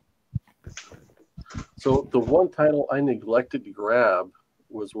 So the one title I neglected to grab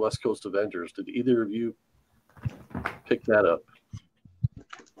was West Coast Avengers. Did either of you pick that up?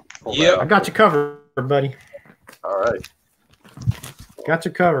 Yeah, I got you covered, buddy. All right. Got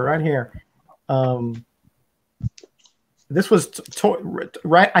you covered right here. This was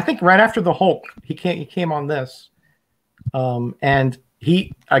right. I think right after the Hulk, he came on this, and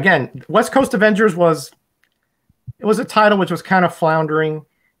West Coast Avengers was a title which was kind of floundering,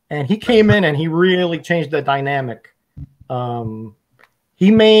 and he came in and he really changed the dynamic.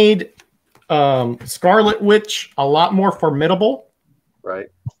 He made Scarlet Witch a lot more formidable, right,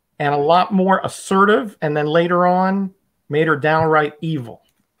 and a lot more assertive, and then later on made her downright evil.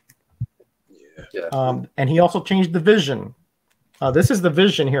 Yeah. And he also changed the Vision. This is the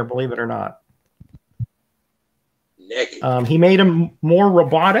Vision here, believe it or not. He made him more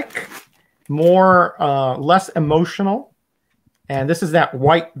robotic, more less emotional. And this is that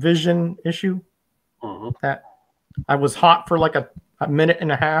White Vision issue that I was hot for like a minute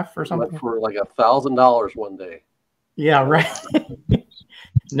and a half or something. For like $1,000 one day. Yeah, right.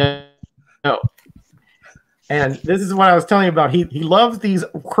 No. And this is what I was telling you about. He loves these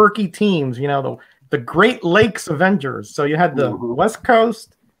quirky teams, the Great Lakes Avengers. So you had the West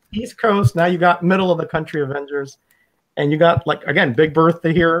Coast, East Coast. Now you got middle of the country Avengers. And you got, Big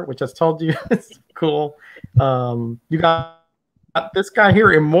Bertha here, which I told you is cool. You got this guy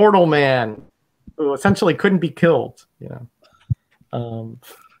here, Immortal Man, who essentially couldn't be killed.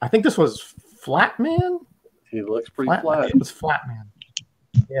 I think this was Flat Man. He looks pretty flat. It was Flat Man.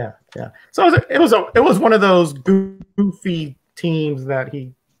 Yeah. So it was one of those goofy teams that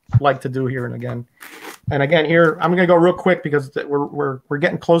he liked to do here and again. And again, here I'm gonna go real quick because we're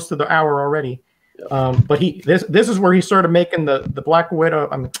getting close to the hour already. Yep. But this is where he started making the Black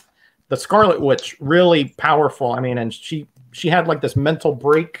Widow, the Scarlet Witch, really powerful. And she had like this mental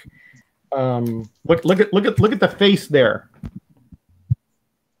break. Look at the face there.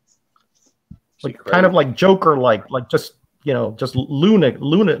 Kind of like Joker, like just lunatic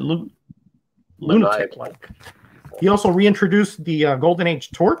like. He also reintroduced the Golden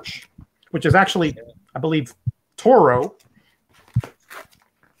Age Torch, which is actually, I believe, Toro.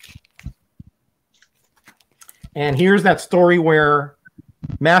 And here's that story where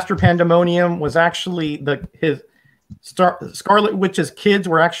Master Pandemonium was actually his Scarlet Witch's kids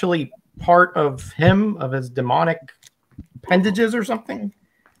were actually part of his demonic appendages or something.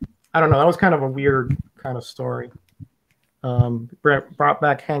 I don't know. That was kind of a weird kind of story. Brought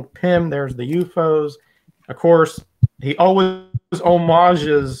back Hank Pym. There's the UFOs. Of course, he always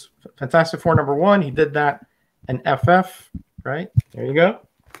homages Fantastic Four #1. He did that in FF, right? There you go.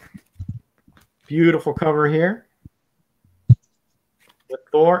 Beautiful cover here with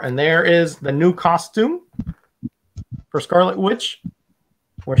Thor. And there is the new costume for Scarlet Witch,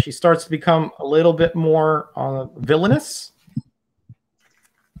 where she starts to become a little bit more villainous.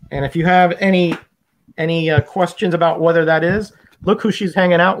 And if you have any questions about whether that is, look who she's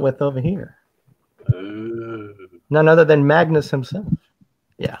hanging out with over here. None other than Magnus himself.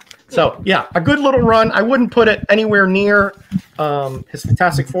 Yeah. So, yeah, a good little run. I wouldn't put it anywhere near his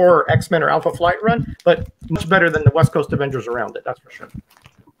Fantastic Four or X-Men or Alpha Flight run, but much better than the West Coast Avengers around it, that's for sure.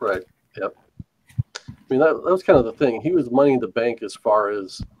 Right. Yep. I mean, that was kind of the thing. He was money in the bank as far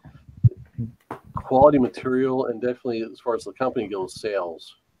as quality material and definitely as far as the company goes,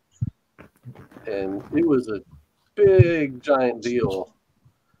 sales. And it was a big, giant deal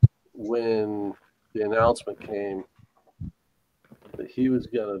when the announcement came that he was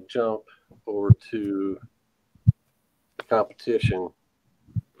going to jump over to the competition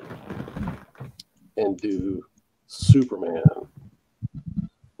and do Superman.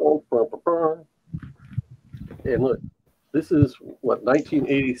 And look, this is what,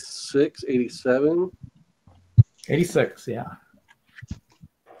 1986, 87? 86, yeah.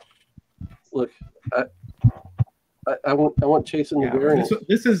 Look, I want Chasing the Variant.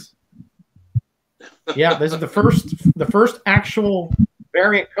 This is the first actual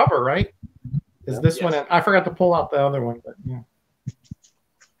variant cover, right? Is this one? I forgot to pull out the other one, but yeah.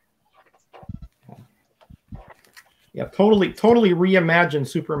 Yeah, totally reimagined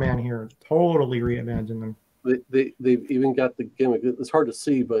Superman here. Totally reimagined them. They've even got the gimmick. It's hard to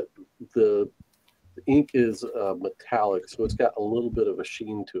see, but the ink is metallic, so it's got a little bit of a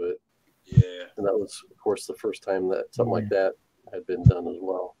sheen to it. Yeah. And that was, of course, the first time that something like that had been done as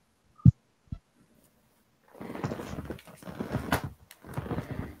well.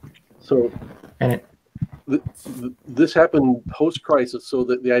 So, and this happened post-crisis. So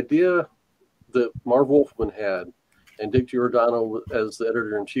that the idea that Marv Wolfman had and Dick Giordano as the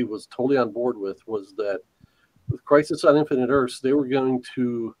editor-in-chief was totally on board with was that with Crisis on Infinite Earths, they were going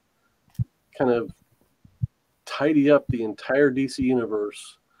to kind of tidy up the entire DC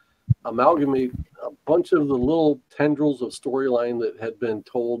universe, amalgamate a bunch of the little tendrils of storyline that had been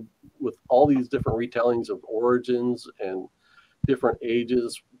told with all these different retellings of origins and different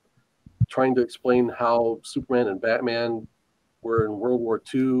ages, trying to explain how Superman and Batman were in World War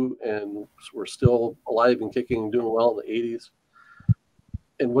II and were still alive and kicking and doing well in the 80s.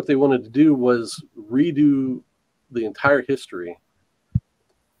 And what they wanted to do was redo the entire history.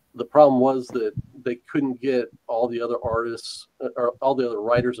 The problem was that they couldn't get all the other artists or all the other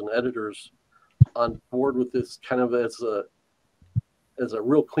writers and editors on board with this kind of as a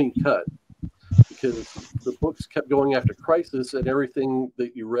real clean cut, because the books kept going after Crisis and everything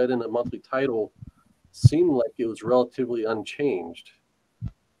that you read in a monthly title seemed like it was relatively unchanged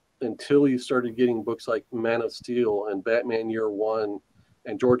until you started getting books like Man of Steel and Batman Year One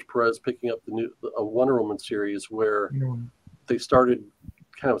and George Perez picking up the new Wonder Woman series, where they started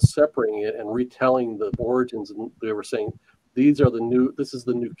kind of separating it and retelling the origins, and they were saying this is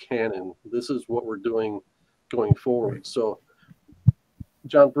the new canon, this is what we're doing going forward. So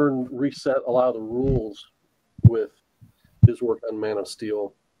John Byrne reset a lot of the rules with his work on Man of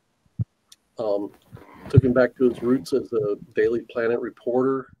Steel. Took him back to his roots as a Daily Planet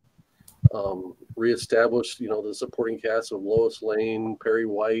reporter. Reestablished, the supporting cast of Lois Lane, Perry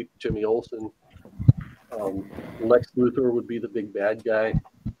White, Jimmy Olsen. Lex Luthor would be the big bad guy.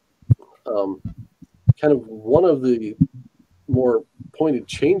 Kind of one of the more pointed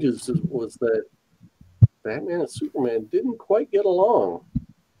changes was that Batman and Superman didn't quite get along.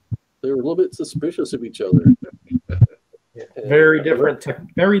 They were a little bit suspicious of each other. Very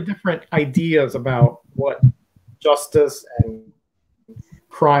different ideas about what justice and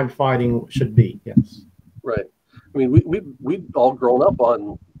crime fighting should be. Yes. Right. I mean, we'd all grown up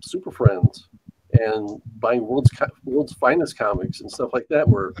on Super Friends and buying world's finest comics and stuff like that,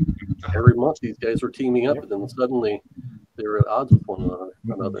 where every month these guys were teaming up, and then suddenly they were at odds with one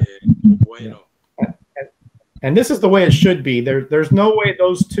another. Yeah. And this is the way it should be. There's no way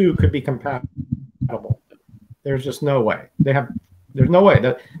those two could be compatible. There's just no way. There's no way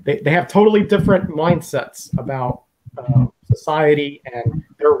that they have totally different mindsets about society and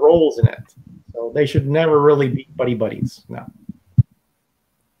their roles in it. So they should never really be buddies. No.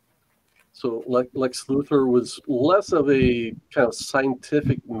 So Lex Luthor was less of a kind of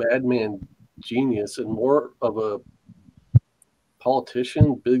scientific madman genius and more of a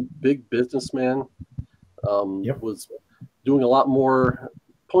politician, big businessman. Was doing a lot more,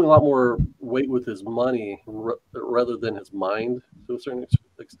 pulling a lot more weight with his money rather than his mind to a certain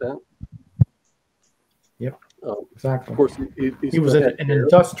extent. Yep, exactly. Of course, he was an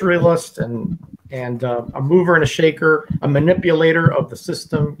industrialist and a mover and a shaker, a manipulator of the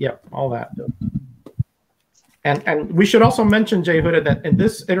system. Yep, all that. Yep. And we should also mention, Jay Hood, that in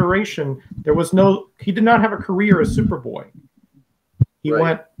this iteration, he did not have a career as Superboy. He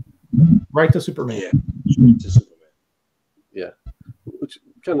went right to Superman. Yeah, straight to Superman. Yeah, which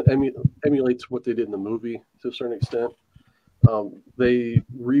kind of emulates what they did in the movie to a certain extent. They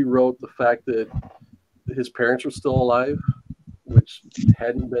rewrote the fact that his parents were still alive, which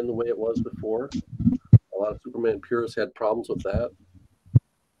hadn't been the way it was before. A lot of Superman purists had problems with that.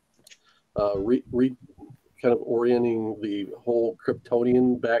 Kind of orienting the whole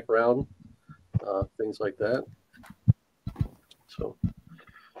Kryptonian background, things like that. So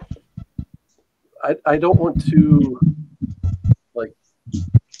I don't want to like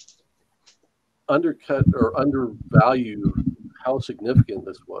undercut or undervalue how significant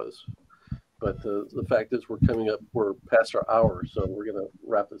this was, but the fact is we're past our hour, so we're gonna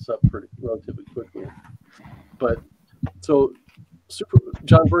wrap this up relatively quickly. But so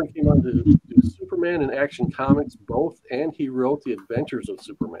John Byrne came on to do Superman and Action Comics both, and he wrote The Adventures of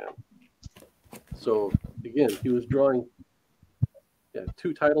Superman. So again, he was drawing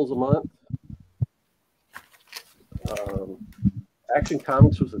 2 titles a month. Action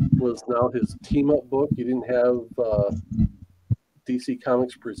Comics was now his team-up book. He didn't have DC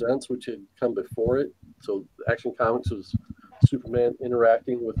Comics Presents, which had come before it. So Action Comics was Superman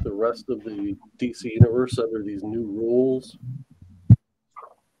interacting with the rest of the DC universe under these new rules.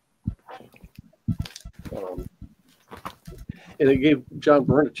 And it gave John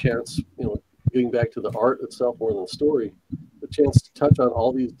Byrne a chance, getting back to the art itself more than the story, a chance to touch on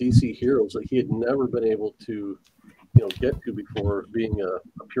all these DC heroes that he had never been able to, get to before, being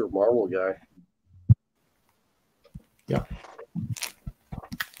a pure Marvel guy. Yeah.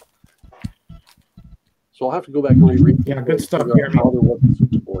 So I'll have to go back and reread. Yeah, good stuff here.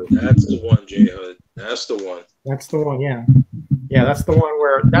 That's the one, J Hood. That's the one. That's the one, yeah. Yeah, that's the one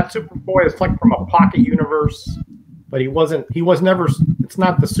where that Superboy is like from a pocket universe, but it's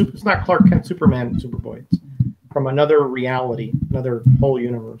not Clark Kent Superman Superboy. It's from another reality, another whole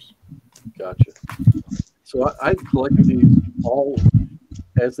universe. Gotcha. So I collected these all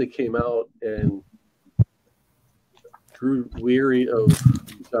as they came out and grew weary of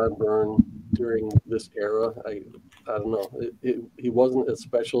John Byrne during this era. I don't know. He wasn't as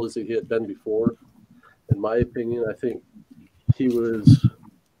special as he had been before. In my opinion, I think he was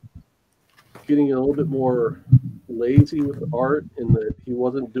getting a little bit more lazy with art in that he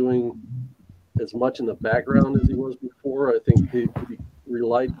wasn't doing as much in the background as he was before. I think he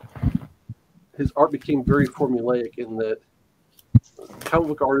relied, his art became very formulaic in that comic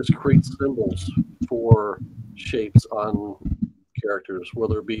book artists create symbols for shapes on characters,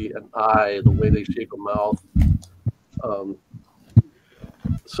 whether it be an eye, the way they shape a mouth.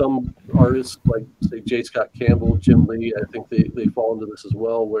 Some artists, like say J. Scott Campbell, Jim Lee, I think they fall into this as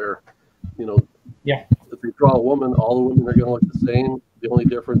well, where if they draw a woman, all the women are going to look the same. The only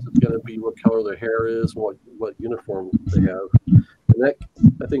difference is going to be what color their hair is, what uniform they have. And that,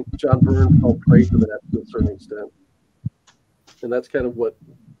 I think John Byrne fell prey to that to a certain extent. And that's kind of what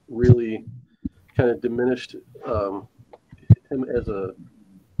really kind of diminished him as an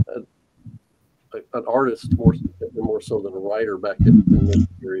artist more so than a writer back in this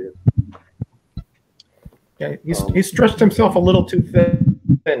period. Yeah, he stretched himself a little too thin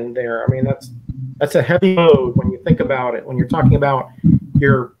there. I mean, that's a heavy load when you think about it. When you're talking about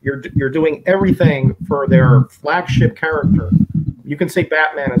you're doing everything for their flagship character. You can say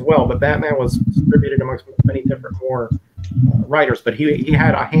Batman as well, but Batman was distributed amongst many different more writers. But he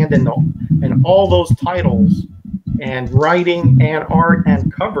had a hand in all those titles and writing and art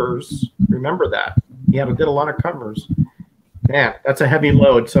and covers. Remember that he did a lot of covers. Man, that's a heavy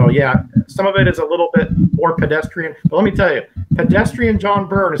load. So yeah, some of it is a little bit more pedestrian. But let me tell you, pedestrian John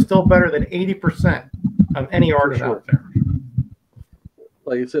Byrne is still better than 80% of any artist out there.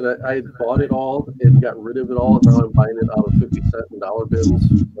 Like I said, I bought it all and got rid of it all, and now I'm buying it out of 50-cent and dollar bins.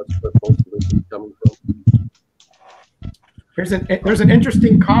 That's where most of this is coming from. There's an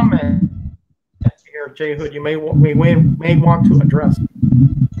interesting comment here, Jay Hood. We may want to address.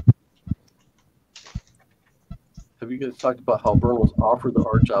 Have you guys talked about how Byrne was offered the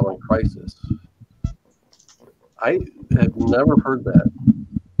art job on Crisis? I have never heard that.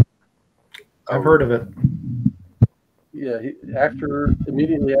 I've heard of it. Yeah,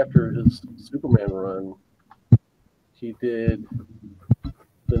 immediately after his Superman run, he did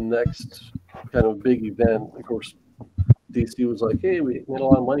the next kind of big event. Of course, DC was like, hey, we made a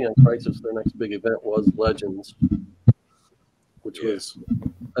lot of money on Crisis. Their next big event was Legends, which was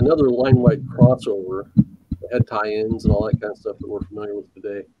another line-wide crossover that had tie-ins and all that kind of stuff that we're familiar with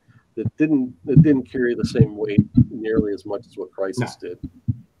today. That didn't carry the same weight nearly as much as what Crisis did.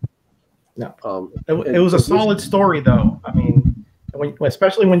 No, it was a solid story, though. I mean,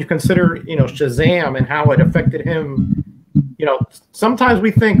 especially when you consider, Shazam and how it affected him. Sometimes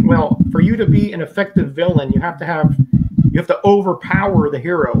we think, well, for you to be an effective villain, you have to overpower the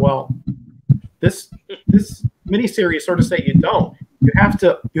hero. Well, this miniseries sort of say you don't. You have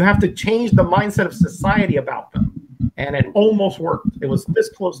to change the mindset of society about them, and it almost worked. It was this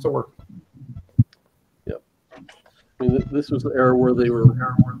close to working. Yep. I mean, this was the era where they were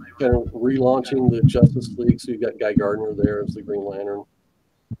kind of relaunching the Justice League. So you got Guy Gardner there as the Green Lantern.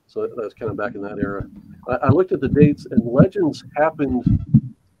 So that was kind of back in that era. I looked at the dates, and Legends happened,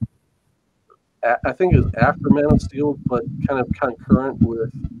 I think it was after Man of Steel, but kind of concurrent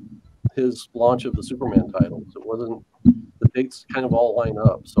with his launch of the Superman titles. It wasn't, the dates kind of all line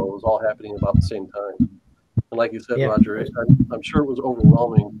up, so it was all happening about the same time. And like you said, Roger, I'm sure it was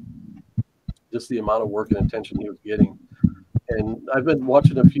overwhelming, just the amount of work and attention he was getting. And I've been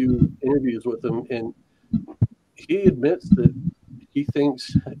watching a few interviews with him, and he admits that he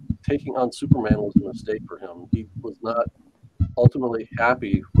thinks taking on Superman was a mistake for him. He was not ultimately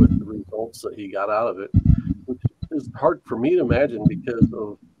happy with the results that he got out of it, which is hard for me to imagine because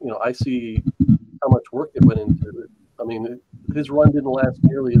of, I see how much work it went into it. I mean, his run didn't last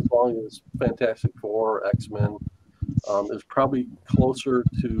nearly as long as Fantastic Four or X-Men. It was probably closer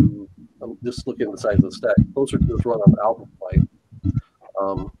to, I'm just looking at the size of the stack, closer to his run on Alpha Flight.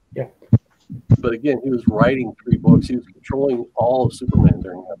 But again, he was writing 3 books. He was controlling all of Superman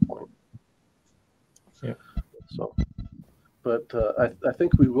during that point. Yeah. So, but I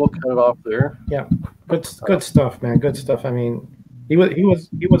think we will cut it off there. Yeah. Good stuff, man. Good stuff. I mean, he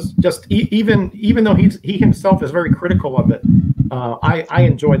was just even though he himself is very critical of it. I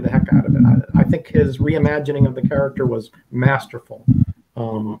enjoyed the heck out of it. I think his reimagining of the character was masterful.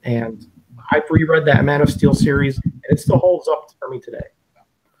 And I've reread that Man of Steel series, and it still holds up for me today.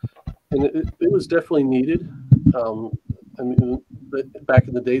 And it was definitely needed. I mean, back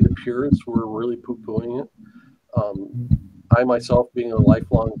in the day, the purists were really poo-pooing it. I myself, being a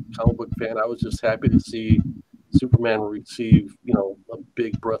lifelong comic book fan, I was just happy to see Superman receive, a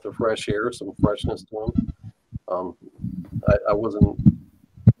big breath of fresh air, some freshness to him. I wasn't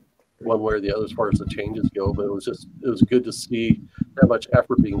one way or the other as far as the changes go, but it was good to see that much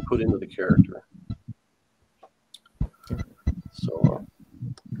effort being put into the character. So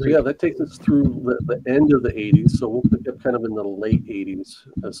yeah, that takes us through the end of the 80s. So we'll pick up kind of in the late 80s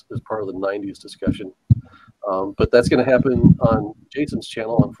as part of the 90s discussion. But that's going to happen on Jason's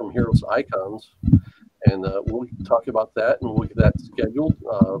channel on From Heroes to Icons. And we'll talk about that, and we'll get that scheduled.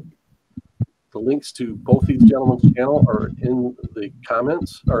 The links to both these gentlemen's channel are in the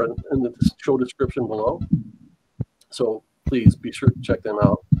comments or in the show description below. So please be sure to check them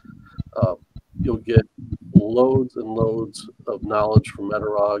out. You'll get loads and loads of knowledge from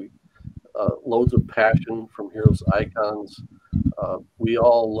Metarog, loads of passion from Heroes to Icons. We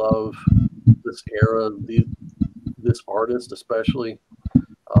all love this era, this artist especially.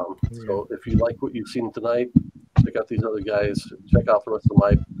 So if you like what you've seen tonight, check out these other guys. Check out the rest of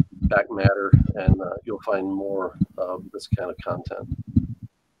my back matter, and you'll find more of this kind of content.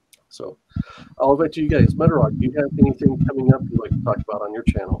 So I'll invite you guys. Metarog, do you have anything coming up you'd like to talk about on your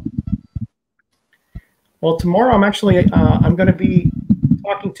channel? Well, tomorrow I'm actually I'm going to be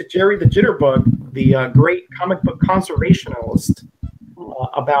talking to Jerry the Jitterbug, the great comic book conservationist,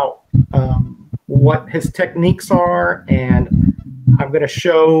 about what his techniques are, and I'm going to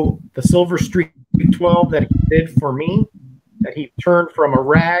show the Silver Streak 12 that he did for me, that he turned from a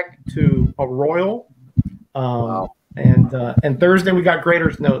rag to a royal. Wow. And Thursday we got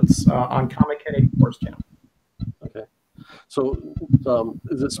Graders Notes on Comic Head 84's channel. Okay. So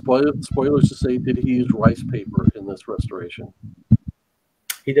is it spoilers to say, did he use rice paper in this restoration?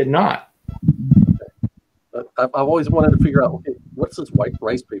 He did not. Okay. I've always wanted to figure out, okay, what's this white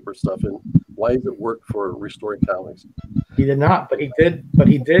rice paper stuff, and why does it work for restoring comics? He did not, but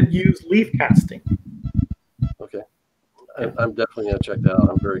he did use leaf casting. Okay. I'm definitely going to check that out.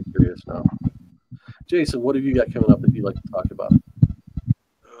 I'm very curious now. Jason, what have you got coming up that you'd like to talk about?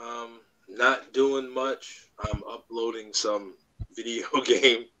 Not doing much. I'm uploading some video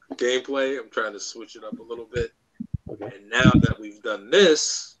game gameplay. I'm trying to switch it up a little bit. Okay. And now that we've done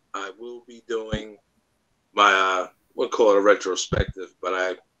this, I will be doing my we'll call it a retrospective, but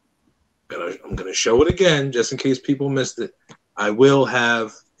I'm gonna show it again just in case people missed it. I will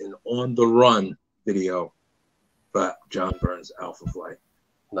have an on the run video John Byrne's Alpha Flight.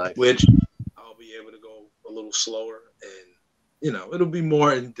 Nice. Which I'll be able to go a little slower, and it'll be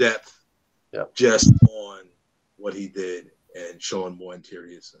more in depth, just on what he did and showing more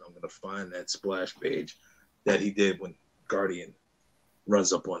interiors. And I'm gonna find that splash page that he did when Guardian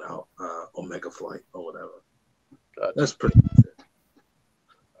runs up on Omega Flight or whatever. Gotcha. That's pretty much it.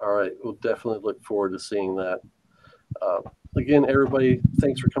 All right, we'll definitely look forward to seeing that. Again, everybody,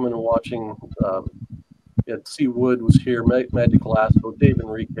 thanks for coming and watching. C. Wood was here, Magic Lasso, Dave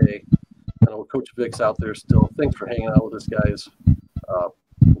Enrique. I know Coach Vic's out there still. Thanks for hanging out with us, guys.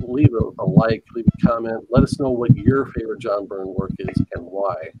 Leave a like, leave a comment. Let us know what your favorite John Byrne work is and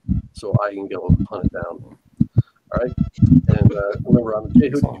why, so I can go hunt it down. All right. And remember, on the J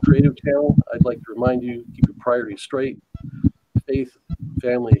Hood Creative channel, I'd like to remind you, keep your priorities straight. Faith,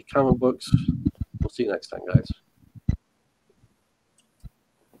 family, comic books. We'll see you next time, guys.